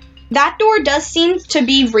 4. That door does seem to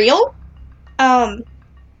be real. And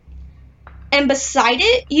beside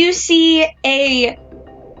it, you see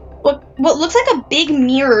what looks like a big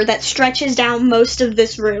mirror that stretches down most of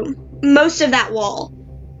this room, most of that wall.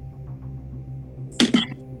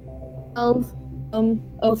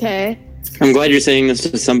 Okay. I'm glad you're saying this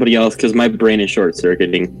to somebody else because my brain is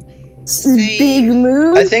short-circuiting. Big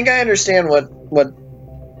move? I think I understand what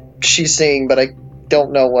she's saying, but I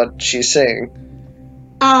don't know what she's saying.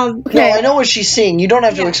 Okay. No, I know what she's saying. You don't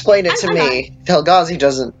have to explain it to I'm me. Telgazi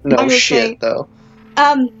doesn't know shit, though.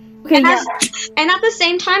 Okay, and at the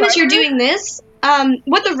same time as you're doing this,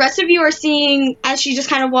 what the rest of you are seeing as she's just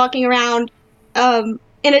kind of walking around, in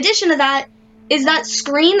addition to that, is that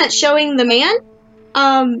screen that's showing the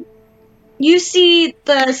man. You see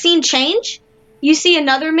the scene change. You see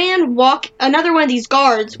another man another one of these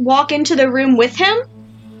guards walk into the room with him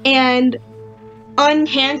and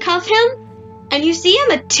unhandcuff him. And you see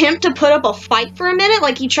him attempt to put up a fight for a minute,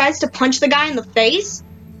 like he tries to punch the guy in the face.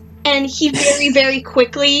 And he very, very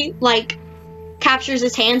quickly, like, captures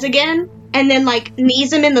his hands again, and then, like,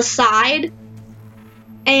 knees him in the side.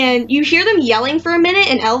 And you hear them yelling for a minute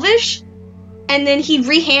in Elvish, and then he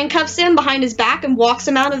re-handcuffs him behind his back and walks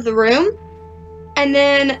him out of the room. And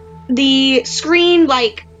then the screen,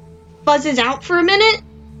 like, buzzes out for a minute,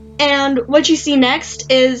 and what you see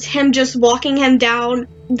next is him just walking him down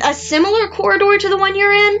a similar corridor to the one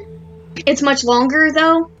you're in. It's much longer,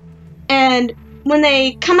 though, and when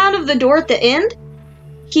they come out of the door at the end,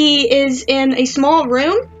 he is in a small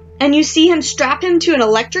room, and you see him strap him to an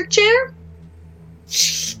electric chair.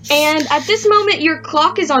 And at this moment, your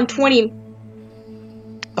clock is on 20.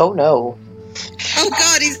 Oh no. Oh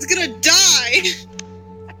god, he's gonna die!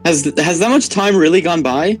 Has that much time really gone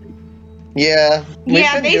by? Yeah.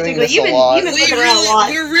 We've been doing this a lot. You've been looking around a lot.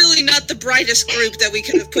 We're really not the brightest group that we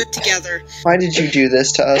could have put together. Why did you do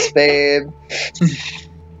this to us, babe?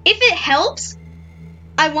 If it helps,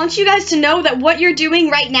 I want you guys to know that what you're doing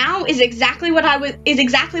right now is exactly what I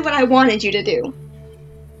wanted you to do.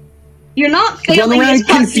 You're not failing Run around this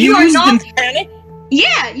part. confused You are not. and panicked?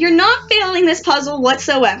 Yeah, you're not failing this puzzle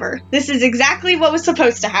whatsoever. This is exactly what was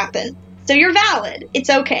supposed to happen. So you're valid. It's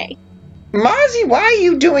okay. Marzi, why are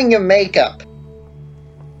you doing your makeup?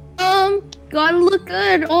 Gotta look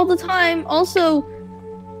good all the time. Also,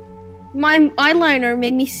 my eyeliner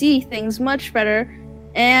made me see things much better.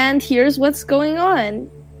 And here's what's going on.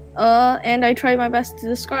 And I try my best to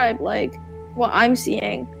describe, like, what I'm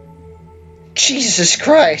seeing. Jesus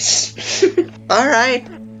Christ. Alright.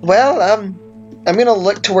 Well, I'm gonna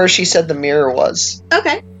look to where she said the mirror was.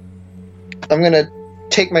 Okay. I'm gonna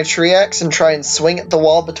take my tree axe and try and swing at the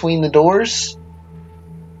wall between the doors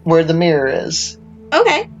where the mirror is.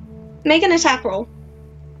 Okay. Make an attack roll.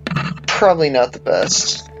 Probably not the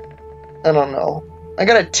best. I don't know. I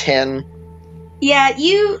got a 10. Yeah,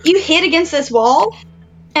 you hit against this wall,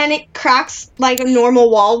 and it cracks like a normal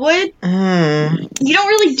wall would. You don't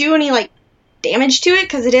really do any, like, damage to it,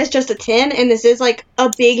 because it is just a 10, and this is, like, a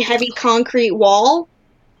big, heavy concrete wall.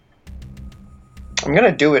 I'm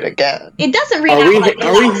gonna do it again. It doesn't react like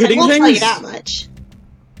Are we hitting I won't tell you things? that much.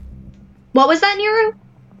 What was that, Nero?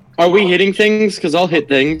 Are we hitting things? Because I'll hit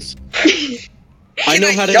things. I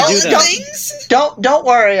know how to do that. Things? Don't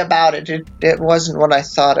worry about it. It wasn't what I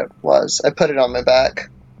thought it was. I put it on my back.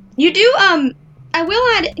 You do, I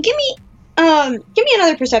will add, give me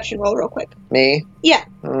another perception roll real quick. Me? Yeah.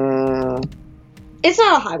 The It's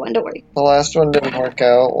not a high one, don't worry. last one didn't work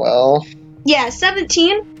out well. Yeah,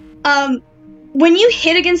 17. When you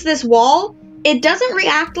hit against this wall, it doesn't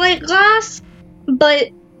react like glass, but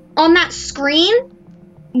on that screen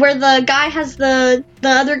where the guy has the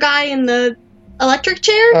other guy in the electric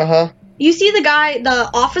chair, Uh-huh. you see the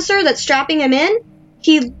officer that's strapping him in,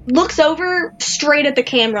 he looks over straight at the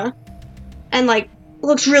camera and, like,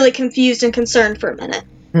 looks really confused and concerned for a minute.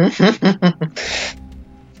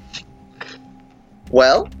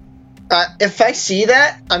 Well, if I see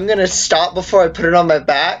that, I'm gonna stop before I put it on my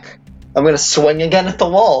back. I'm gonna swing again at the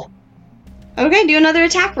wall. Okay, do another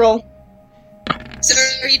attack roll. So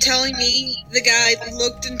are you telling me the guy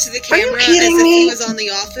looked into the Are you camera as kidding if me? he was on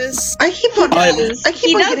The Office? I keep on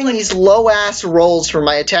He does getting look- these low ass rolls for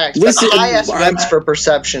my attacks, but Listen, high ass I'm- ones for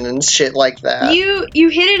perception and shit like that. You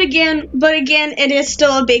hit it again, but again, it is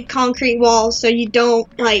still a big concrete wall, so you don't,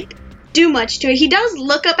 like, do much to it. He does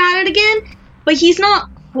look up at it again, but he's not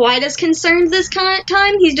quite as concerned this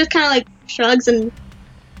time. He's just kind of, like, shrugs and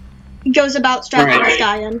goes about strapping Alright. this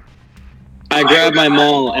guy in. I grab my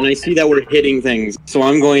maul and I see that we're hitting things, so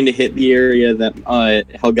I'm going to hit the area that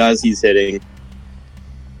Helgazi's hitting.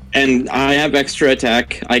 And I have extra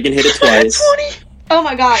attack. I can hit it twice. 20? Oh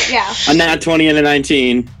my god, yeah. A nat 20 and a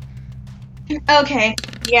 19. Okay,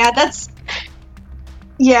 yeah, that's...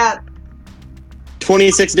 Yeah,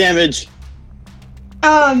 26 damage.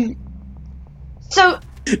 so,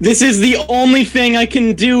 This is the only thing I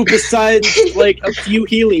can do besides, like, a few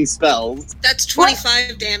healing spells. That's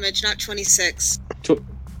 25 damage, not 26.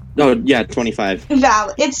 Oh, yeah, 25.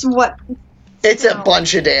 Val, it's what... It's a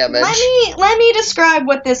bunch of damage. Let me describe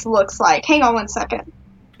what this looks like. Hang on one second.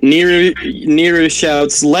 Neru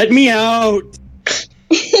shouts, "Let me out!"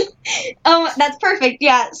 Oh, that's perfect.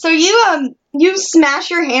 Yeah. So you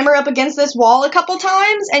smash your hammer up against this wall a couple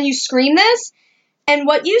times and you scream this, and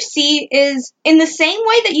what you see is, in the same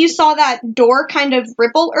way that you saw that door kind of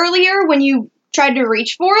ripple earlier when you tried to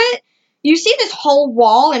reach for it, you see this whole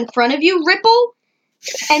wall in front of you ripple,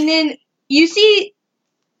 and then you see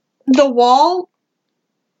the wall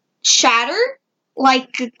shatter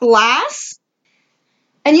like glass.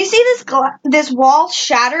 And you see this wall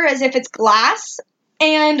shatter as if it's glass,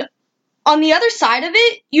 and on the other side of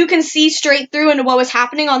it, you can see straight through into what was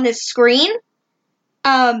happening on this screen.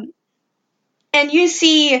 And you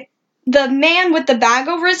see the man with the bag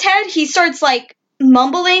over his head, he starts, like,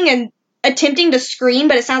 mumbling and attempting to scream,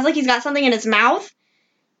 but it sounds like he's got something in his mouth.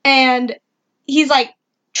 And he's, like,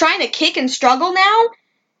 trying to kick and struggle now.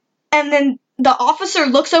 And then the officer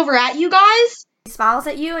looks over at you guys. He smiles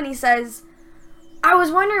at you and he says, "I was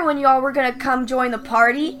wondering when y'all were gonna come join the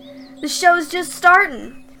party. The show's just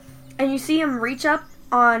starting." And you see him reach up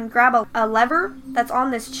and grab a lever that's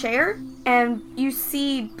on this chair, and you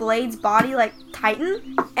see Blade's body, like,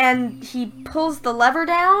 tighten, and he pulls the lever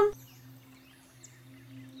down,